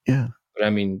Yeah. but I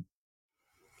mean,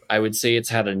 I would say it's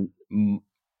had a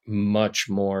much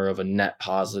more of a net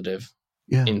positive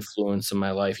Yeah. influence in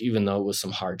my life, even though it was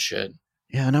some hard shit.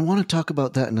 Yeah. And I want to talk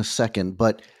about that in a second,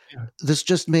 but Yeah. this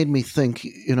just made me think,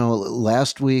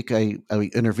 last week I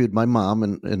interviewed my mom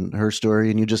and her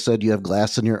story, and you just said you have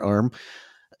glass in your arm.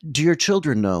 Do your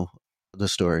children know the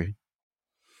story?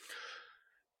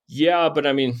 Yeah, but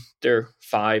I mean, they're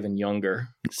 5 and younger,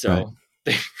 so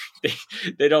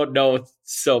they don't know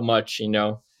so much,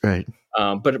 Right.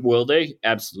 But will they?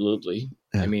 Absolutely.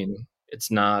 Yeah. I mean, it's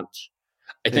not.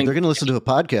 I Hey, think they're going to listen to a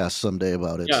podcast someday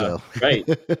about it. Yeah, So right.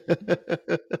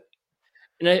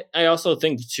 And I also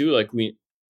think too, like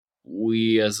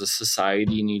we as a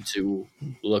society need to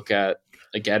look at,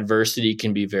 like, adversity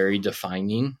can be very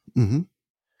defining, Mhm.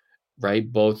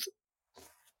 right? Both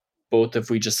if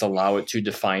we just allow it to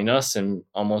define us and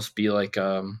almost be like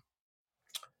a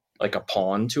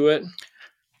pawn to it,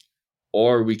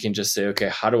 or we can just say, okay,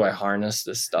 how do I harness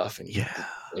this stuff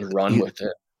and run with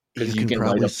it? Because you can light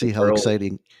probably up the see how world.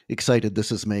 excited this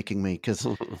is making me, because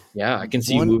Yeah, I can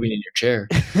see you moving in your chair.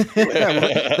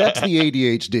 that's the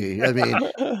ADHD. I mean,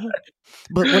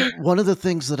 but one of the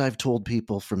things that I've told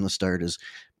people from the start is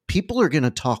people are going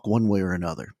to talk one way or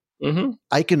another. Mm-hmm.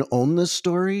 I can own this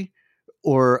story,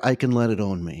 or I can let it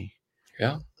own me.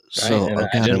 Yeah. So Right.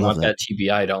 And I didn't want that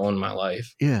TBI to own my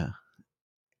life. Yeah.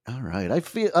 All right. I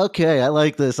feel okay. I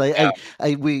like this.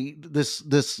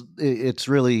 It's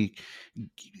really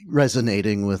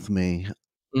resonating with me.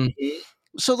 Mm-hmm.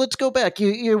 So let's go back.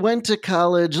 You went to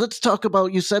college. Let's talk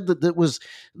about, you said that was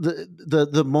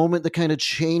the moment that kind of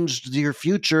changed your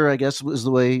future, I guess, was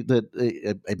the way that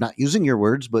I'm not using your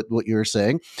words, but what you were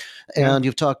saying. And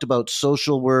you've talked about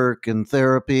social work and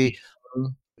therapy.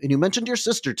 And you mentioned your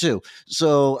sister too.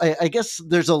 So I guess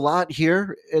there's a lot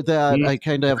here that I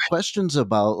kind of have questions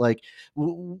about. Like,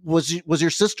 was your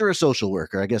sister a social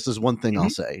worker? I guess is one thing I'll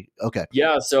say. Okay.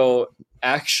 Yeah. So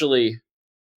actually,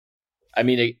 I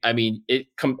mean,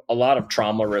 a lot of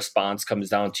trauma response comes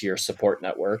down to your support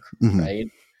network, right?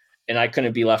 And I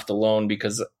couldn't be left alone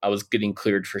because I was getting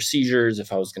cleared for seizures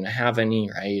if I was going to have any,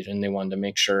 right? And they wanted to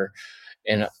make sure.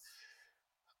 And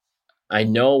I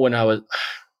know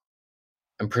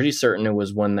I'm pretty certain it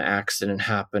was when the accident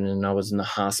happened and I was in the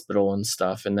hospital and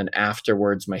stuff. And then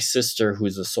afterwards, my sister,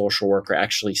 who's a social worker,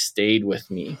 actually stayed with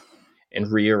me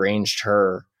and rearranged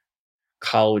her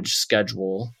college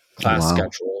schedule, class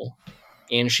schedule.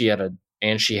 And she had a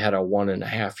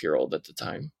 1.5-year-old at the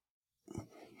time.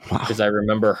 Because I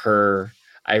remember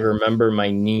my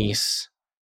niece,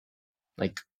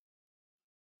 like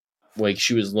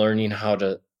she was learning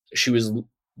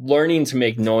to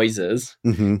make noises.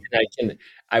 And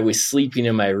I was sleeping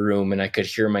in my room and I could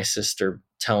hear my sister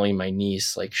telling my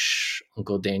niece, like, shh,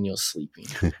 Uncle Daniel's sleeping.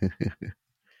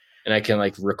 and I can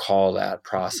like recall that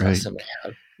process Right. in my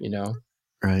head, you know.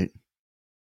 Right.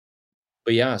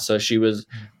 But yeah, so she was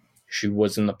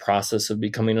in the process of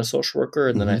becoming a social worker,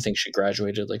 and then I think she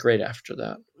graduated like right after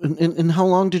that. And how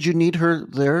long did you need her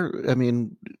there? I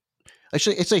mean, I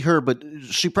say her, but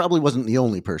she probably wasn't the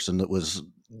only person that was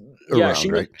Yeah,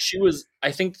 around, right? she was,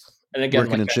 I think, and again,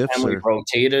 Working like in my shifts, family or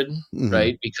rotated, Mhm.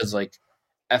 right? Because like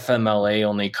FMLA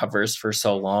only covers for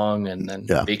so long, and then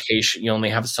Yeah. vacation, you only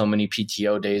have so many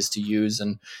PTO days to use,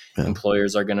 and Yeah.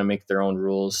 employers are going to make their own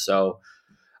rules. So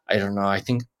I don't know. I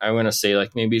think I want to say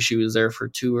like maybe she was there for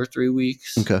 2 or 3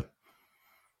 weeks. Okay.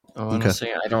 I want to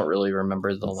say, I don't really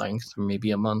remember the length,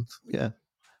 maybe a month. Yeah.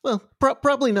 Well,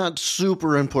 probably not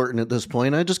super important at this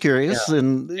point. I'm just curious.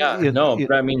 And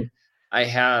But I mean, I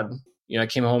had, I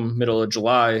came home middle of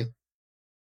July.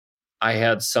 I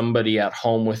had somebody at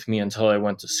home with me until I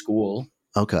went to school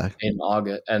Okay. in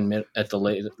August and at the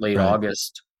late Right.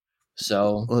 August.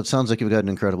 So, Well, it sounds like you've got an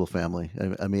incredible family.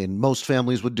 I mean, most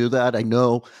families would do that, I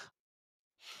know,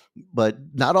 but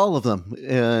not all of them.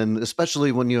 And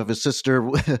especially when you have a sister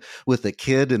with a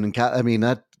kid, and I mean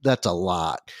that's a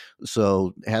lot.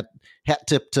 So hat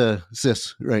tip to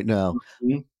sis right now.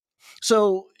 Mhm.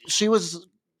 So she was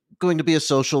going to be a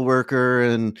social worker,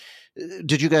 and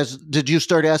did you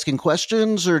start asking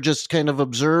questions, or just kind of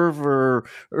observe, or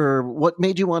what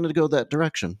made you want to go that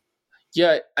direction?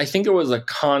 Yeah, I think it was a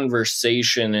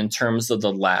conversation in terms of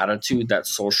the latitude that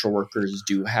social workers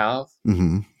do have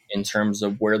in terms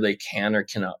of where they can or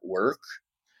cannot work.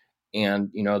 And,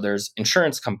 there's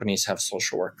insurance companies have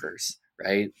social workers,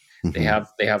 right? They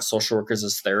have social workers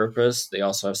as therapists. They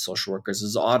also have social workers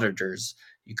as auditors.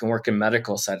 You can work in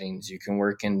medical settings. You can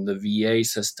work in the VA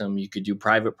system. You could do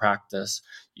private practice.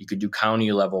 You could do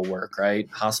county level work, right?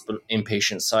 Hospital,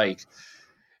 inpatient psych.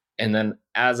 And then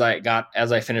as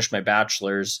I finished my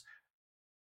bachelor's,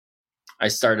 I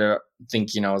started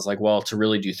thinking, I was like, well, to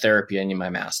really do therapy, I need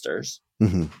my master's.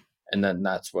 And then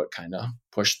that's what kind of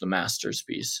pushed the master's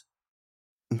piece.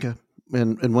 Okay.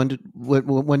 And when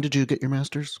did you get your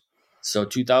master's? So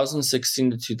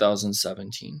 2016 to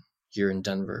 2017 here in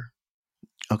Denver.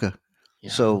 Okay.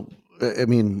 Yeah. So, I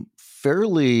mean,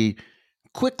 fairly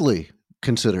quickly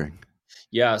considering.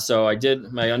 Yeah. So I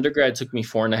did, my undergrad took me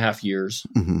 4.5 years.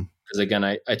 Because again,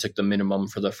 I took the minimum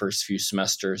for the first few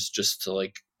semesters just to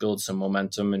like build some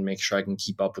momentum and make sure I can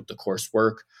keep up with the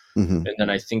coursework. And then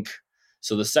I think,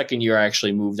 so the second year I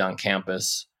actually moved on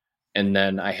campus, and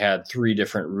then I had 3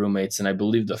 different roommates. And I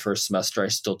believe the first semester I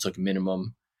still took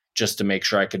minimum just to make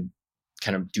sure I could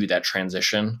kind of do that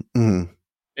transition.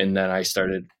 And then I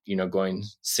started, going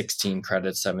 16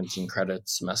 credits, 17 credit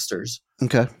semesters.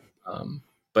 Okay.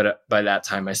 But by that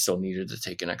time I still needed to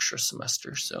take an extra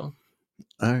semester. So.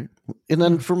 All right. And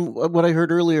then from what I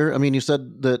heard earlier, I mean, you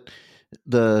said that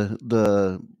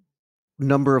the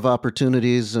number of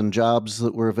opportunities and jobs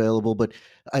that were available, but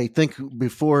I think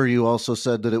before you also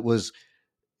said that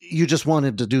you just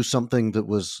wanted to do something that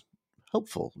was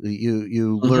helpful.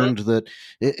 You learned that.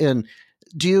 And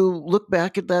do you look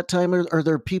back at that time? Are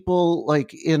there people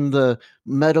like in the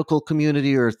medical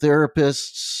community or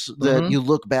therapists that you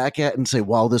look back at and say,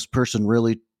 wow, this person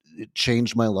really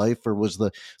changed my life, or was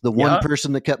the one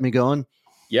person that kept me going?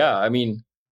 Yeah. I mean,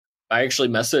 I actually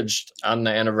messaged on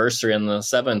the anniversary on the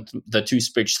 7th, the 2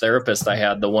 speech therapists I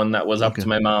had, the one that was up to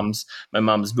my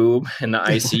mom's boob in the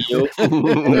ICU.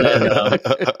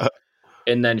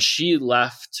 and then she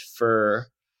left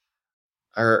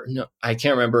I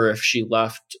can't remember if she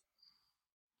left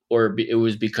or it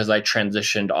was because I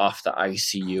transitioned off the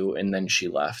ICU and then she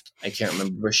left. I can't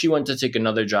remember, but she went to take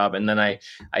another job. And then I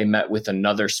met with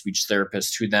another speech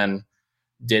therapist who then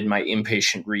did my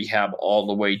inpatient rehab all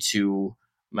the way through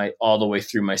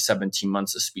my 17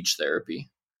 months of speech therapy.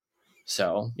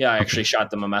 So yeah, I actually shot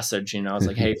them a message, I was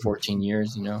like, hey, 14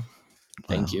 years,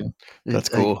 thank you. That's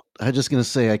cool. I just going to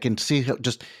say, I can see how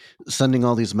just sending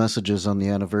all these messages on the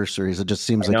anniversaries, it just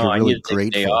seems like you're really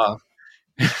grateful.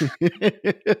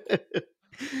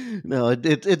 No,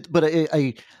 but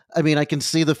I mean, I can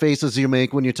see the faces you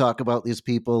make when you talk about these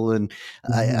people, and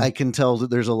I can tell that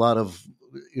there's a lot of,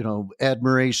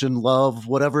 admiration, love,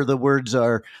 whatever the words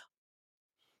are.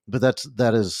 But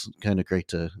that is kind of great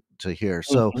to hear.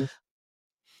 So,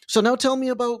 so now tell me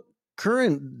about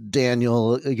current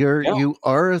Daniel. You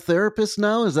are a therapist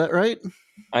now, is that right?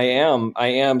 I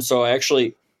am. So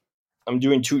I'm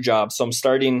doing 2 jobs. So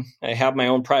I have my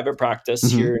own private practice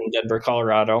here in Denver,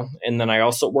 Colorado. And then I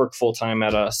also work full time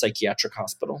at a psychiatric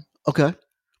hospital. Okay.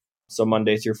 So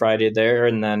Monday through Friday there.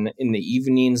 And then in the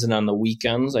evenings and on the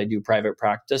weekends, I do private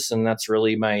practice. And that's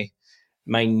really my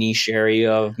my niche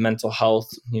area of mental health,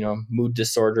 mood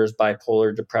disorders,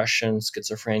 bipolar depression,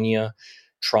 schizophrenia,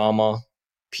 trauma,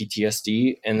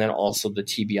 PTSD, and then also the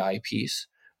TBI piece.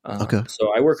 Okay.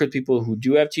 So I work with people who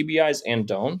do have TBIs and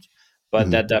don't, but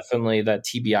Mhm. that definitely that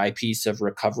TBI piece of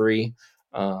recovery,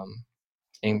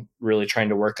 and really trying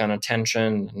to work on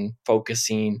attention and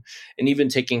focusing and even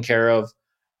taking care of,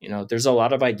 there's a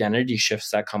lot of identity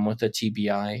shifts that come with a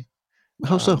TBI.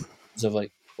 How so? Of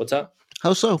like, what's up?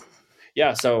 How so?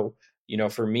 Yeah. So,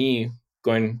 for me,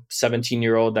 going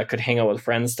 17-year-old that could hang out with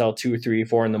friends till 2, 3,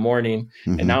 4 in the morning,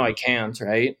 Mhm. and now I can't,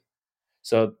 right?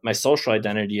 So my social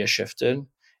identity has shifted.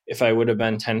 If I would have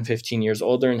been 10, 15 years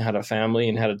older and had a family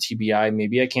and had a TBI,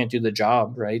 maybe I can't do the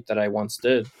job, right, that I once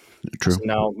did. True. So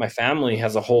now my family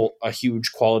has a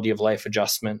huge quality of life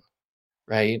adjustment,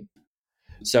 right?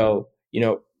 So,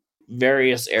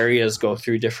 various areas go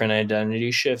through different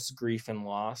identity shifts, grief and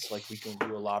loss. Like we can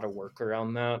do a lot of work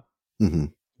around that. Hmm.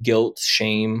 Guilt,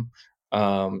 shame,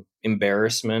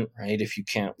 embarrassment, right? If you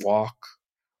can't walk,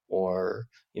 or,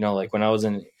 like when I was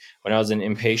in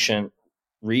inpatient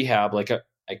rehab, like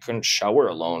I couldn't shower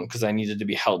alone because I needed to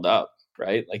be held up,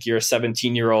 right? Like you're a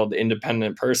 17-year-old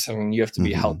independent person and you have to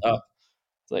be held up.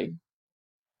 Like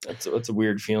that's a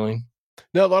weird feeling.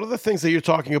 Now, a lot of the things that you're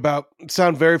talking about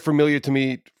sound very familiar to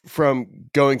me from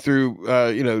going through,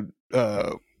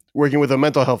 working with a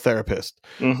mental health therapist.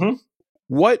 Mm-hmm.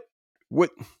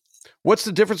 What's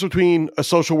the difference between a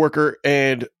social worker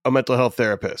and a mental health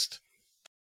therapist?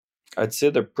 I'd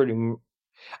say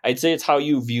it's how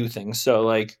you view things. So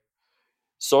like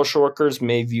social workers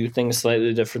may view things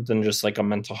slightly different than just like a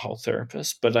mental health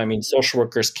therapist. But I mean, social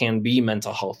workers can be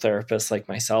mental health therapists like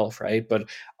myself, right? But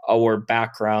our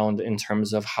background in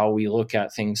terms of how we look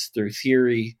at things through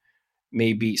theory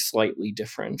may be slightly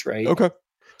different, right? Okay.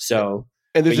 So,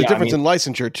 and there's a difference in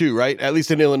licensure too, right? At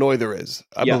least in Illinois there is,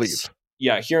 I believe.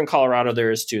 Yeah, here in Colorado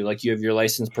there is too. Like you have your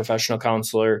licensed professional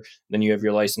counselor, then you have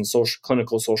your licensed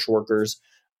clinical social workers.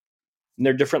 And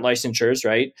they're different licensures,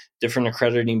 right? Different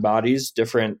accrediting bodies,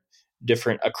 different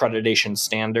accreditation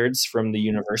standards from the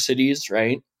universities,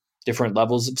 right? Different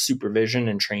levels of supervision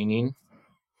and training.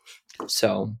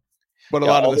 So, but a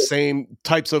lot of the same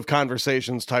types of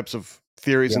conversations, types of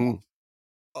theories, and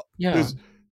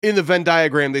in the Venn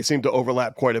diagram, they seem to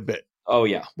overlap quite a bit. Oh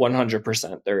yeah,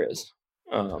 100% there is.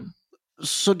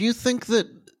 So do you think that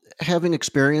having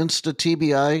experienced a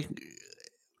TBI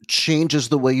changes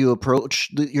the way you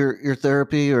approach your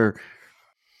therapy? Or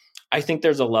I think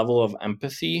there's a level of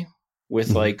empathy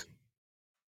with like,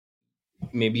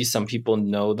 maybe some people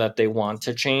know that they want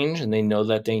to change and they know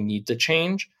that they need to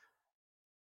change,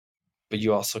 but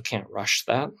you also can't rush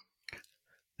that.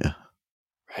 Yeah.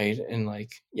 Right. And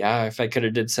like, yeah, if I could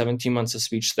have did 17 months of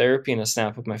speech therapy in a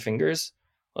snap of my fingers,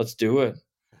 let's do it.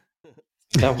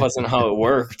 That wasn't how it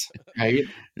worked. Right.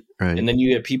 And then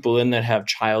you have people in that have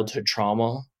childhood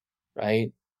trauma,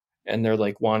 right? And they're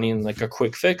like wanting like a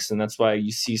quick fix. And that's why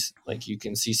you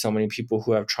can see so many people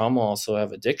who have trauma also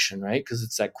have addiction, right? Because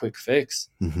it's that quick fix.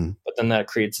 Mm-hmm. But then that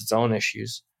creates its own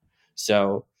issues.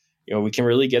 So, we can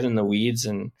really get in the weeds,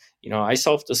 and, I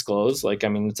self-disclose, like, I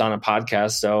mean, it's on a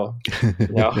podcast. So,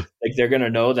 like they're going to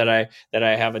know that I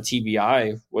have a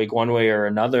TBI, like one way or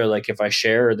another, like if I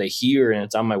share or they hear, and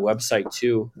it's on my website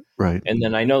too. Right. And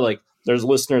then I know like there's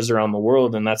listeners around the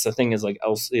world. And that's the thing is like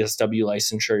LCSW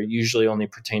licensure usually only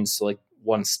pertains to like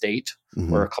one state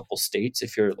or a couple states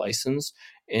if you're licensed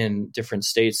in different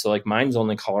states. So like mine's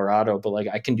only Colorado, but like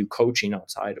I can do coaching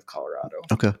outside of Colorado.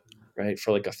 Okay. Right.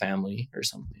 For like a family or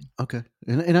something. Okay.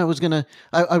 And I was going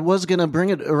to bring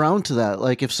it around to that.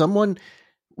 Like if someone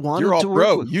wanted You're all to work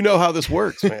bro, you know how this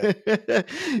works, man.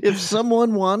 If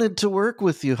someone wanted to work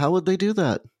with you, how would they do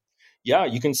that? Yeah,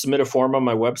 you can submit a form on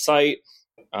my website.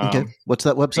 Okay. What's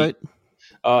that website?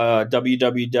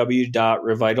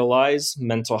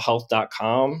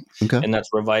 www.revitalizementalhealth.com. Okay. And that's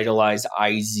Revitalize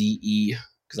IZE,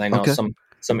 because I know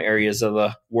some areas of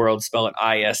the world spell it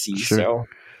ISE. Sure. So,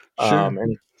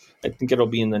 and I think it'll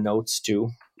be in the notes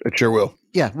too. It sure will.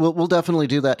 Yeah, we'll definitely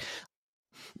do that.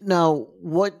 Now,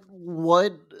 what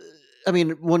I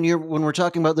mean, when we're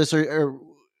talking about this, or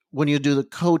when you do the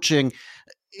coaching,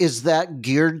 is that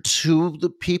geared to the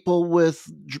people with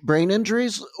brain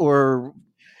injuries, or?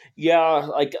 Yeah,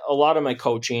 like a lot of my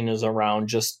coaching is around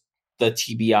just the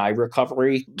TBI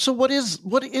recovery. So what is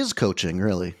coaching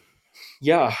really?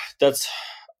 Yeah, that's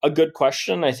a good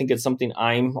question. I think it's something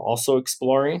I'm also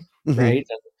exploring, right?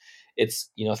 And it's,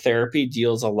 therapy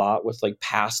deals a lot with like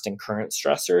past and current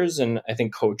stressors. And I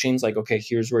think coaching's like, okay,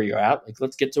 here's where you're at. Like,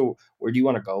 let's get to where do you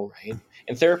want to go, right?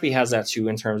 And therapy has that too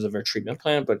in terms of a treatment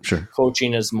plan, but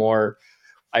coaching is more,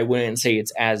 I wouldn't say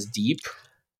it's as deep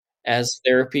as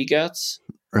therapy gets,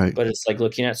 Right. but it's like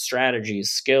looking at strategies,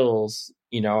 skills,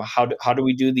 how do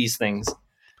we do these things?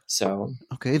 So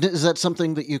Okay. Is that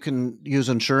something that you can use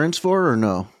insurance for or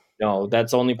no? no,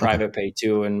 that's only private pay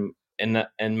too. And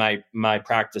my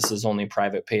practice is only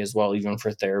private pay as well, even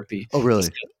for therapy. Oh, really?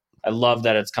 I love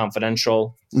that it's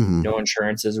confidential. Mhm. No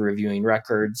insurance is reviewing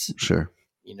records. Sure.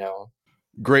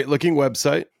 Great looking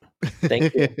website.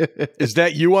 Thank you. Is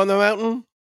that you on the mountain?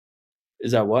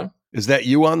 Is that what? Is that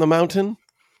you on the mountain?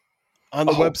 On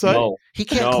the website? No. He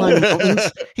can't No. climb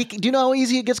mountains. Do you know how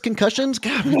easy he gets concussions?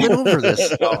 God, we've been over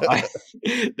this. No,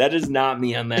 that is not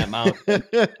me on that mountain.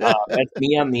 That's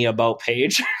me on the about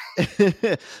page.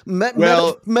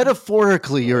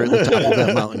 Metaphorically, you're at the top of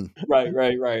that mountain. Right.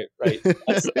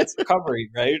 That's recovery,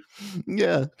 right?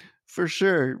 Yeah, for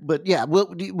sure. But yeah,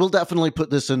 we'll definitely put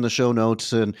this in the show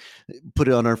notes and put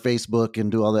it on our Facebook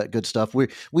and do all that good stuff.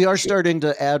 We are starting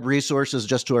to add resources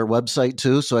just to our website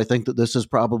too, so I think that this is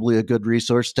probably a good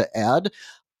resource to add.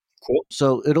 Cool.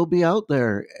 So it'll be out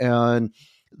there, and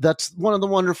that's one of the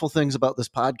wonderful things about this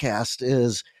podcast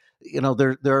is,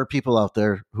 there are people out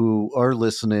there who are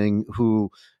listening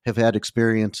who have had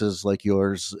experiences like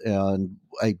yours, and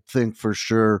I think for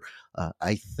sure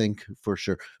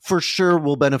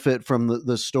will benefit from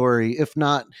the story. If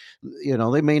not,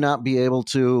 they may not be able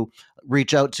to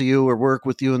reach out to you or work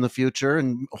with you in the future,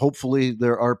 and hopefully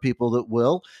there are people that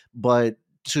will, but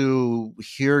to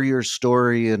hear your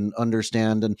story and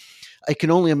understand. And I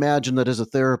can only imagine that as a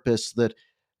therapist that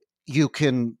you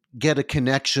can get a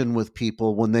connection with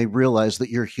people when they realize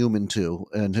that you're human too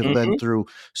and have been through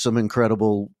some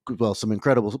incredibly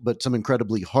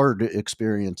hard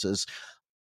experiences.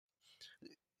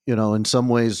 In some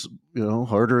ways,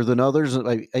 harder than others.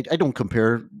 I don't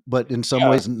compare, but in some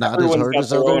ways not as hard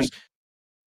as others.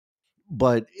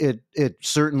 But it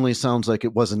certainly sounds like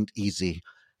it wasn't easy.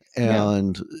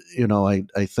 And,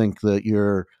 I think that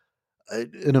you're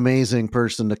an amazing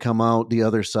person to come out the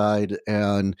other side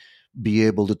and be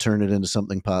able to turn it into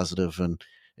something positive. And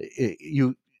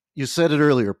you said it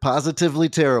earlier, positively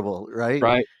terrible, right?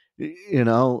 Right.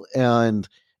 And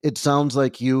it sounds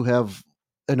like you have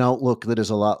an outlook that is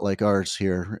a lot like ours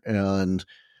here. And,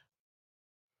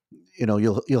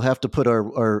 you'll have to put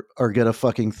our Get a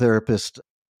Fucking Therapist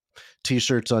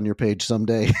t-shirts on your page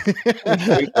someday.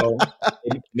 There you go.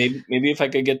 Maybe if I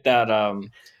could get that,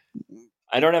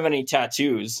 I don't have any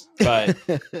tattoos, but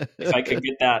if I could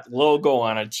get that logo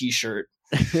on a t-shirt.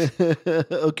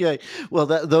 Okay. Well,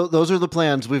 those are the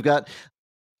plans. We've got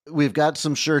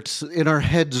some shirts in our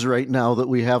heads right now that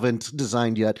we haven't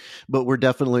designed yet, but we're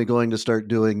definitely going to start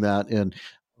doing that. And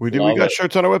we got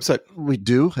shirts on our website. We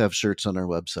do have shirts on our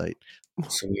website.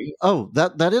 Sweet. Oh,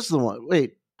 that is the one.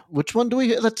 Wait, which one do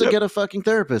we have? That's a Get a Fucking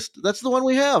Therapist. That's the one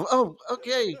we have. Oh,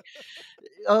 okay.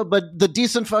 But the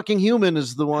Decent Fucking Human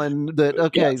is the one that,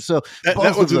 okay. Yes. So that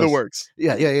one's in the works.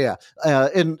 Yeah.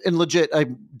 And legit,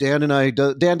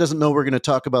 Dan doesn't know we're going to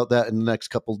talk about that in the next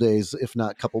couple days, if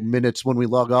not couple minutes when we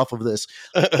log off of this,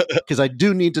 because I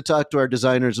do need to talk to our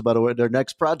designers about what their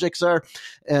next projects are.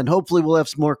 And hopefully we'll have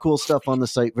some more cool stuff on the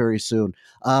site very soon.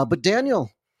 But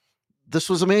Daniel, this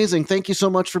was amazing. Thank you so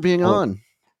much for being on.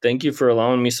 Thank you for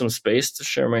allowing me some space to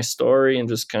share my story and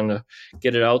just kind of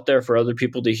get it out there for other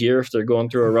people to hear if they're going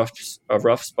through a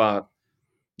rough spot.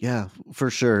 Yeah,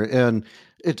 for sure. And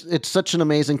it's such an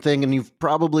amazing thing. And you've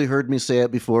probably heard me say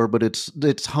it before, but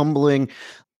it's humbling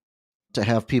to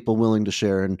have people willing to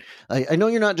share. And I know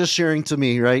you're not just sharing to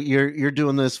me, right? You're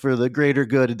doing this for the greater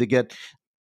good to get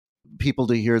people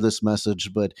to hear this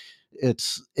message, but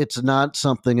it's not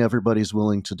something everybody's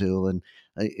willing to do. And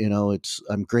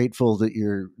I'm grateful that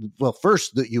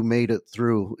first that you made it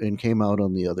through and came out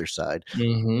on the other side,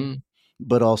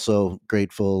 but also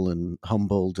grateful and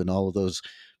humbled and all of those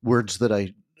words that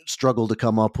I struggle to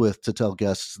come up with to tell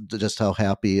guests just how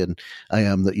happy and I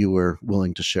am that you were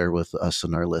willing to share with us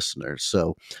and our listeners.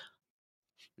 So,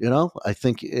 I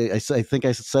think I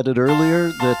said it earlier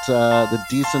that the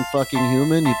Decent Fucking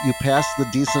Human, you passed the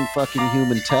Decent Fucking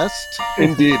Human test.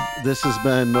 Indeed. This has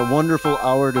been a wonderful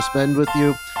hour to spend with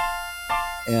you.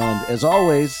 And as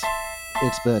always,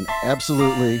 it's been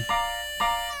absolutely,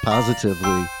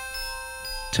 positively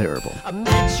terrible. I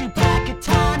met you back at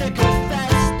Tonic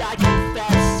Fest. I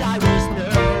confess I was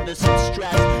nervous and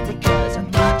stressed because I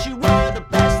thought you were the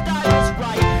best. I was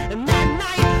right. And that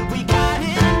night we got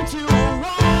into a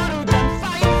water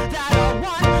fight that I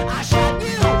won. I shot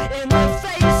you in the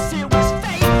face. It was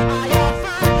fate. I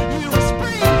offered you a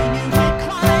spree. You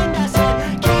declined. I said,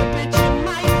 keep it. You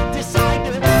might decide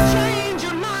to change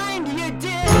your mind. You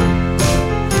did.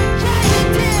 Yeah, you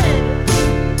did.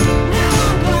 Now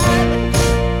I'm glad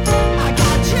I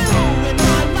got you in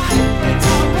my life.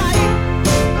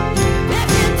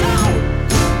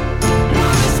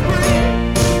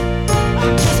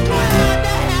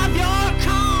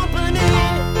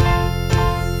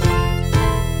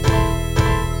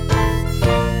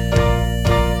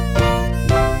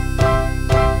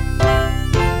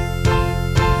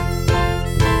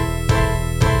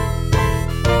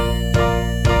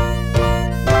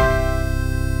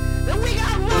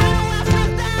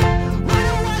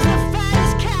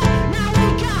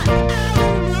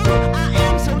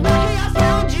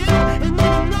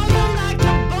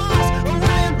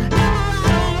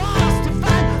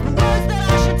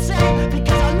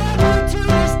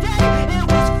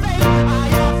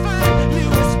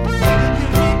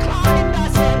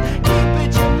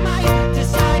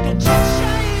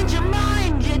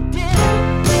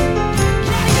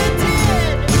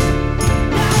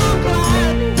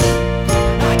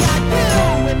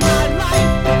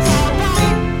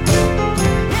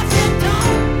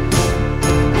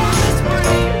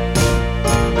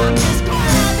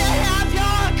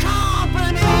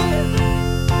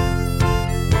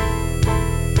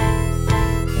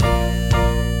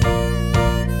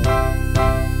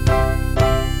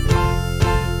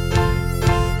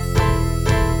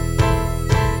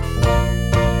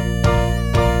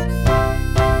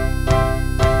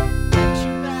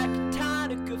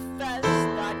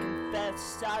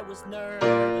 this. I was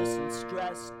nervous and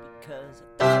stressed because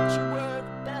I thought you were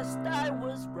the best. I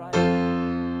was right.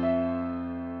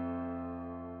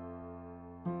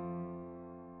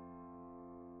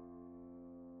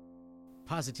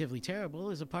 Positively Terrible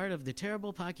is a part of the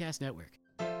Terrible Podcast Network.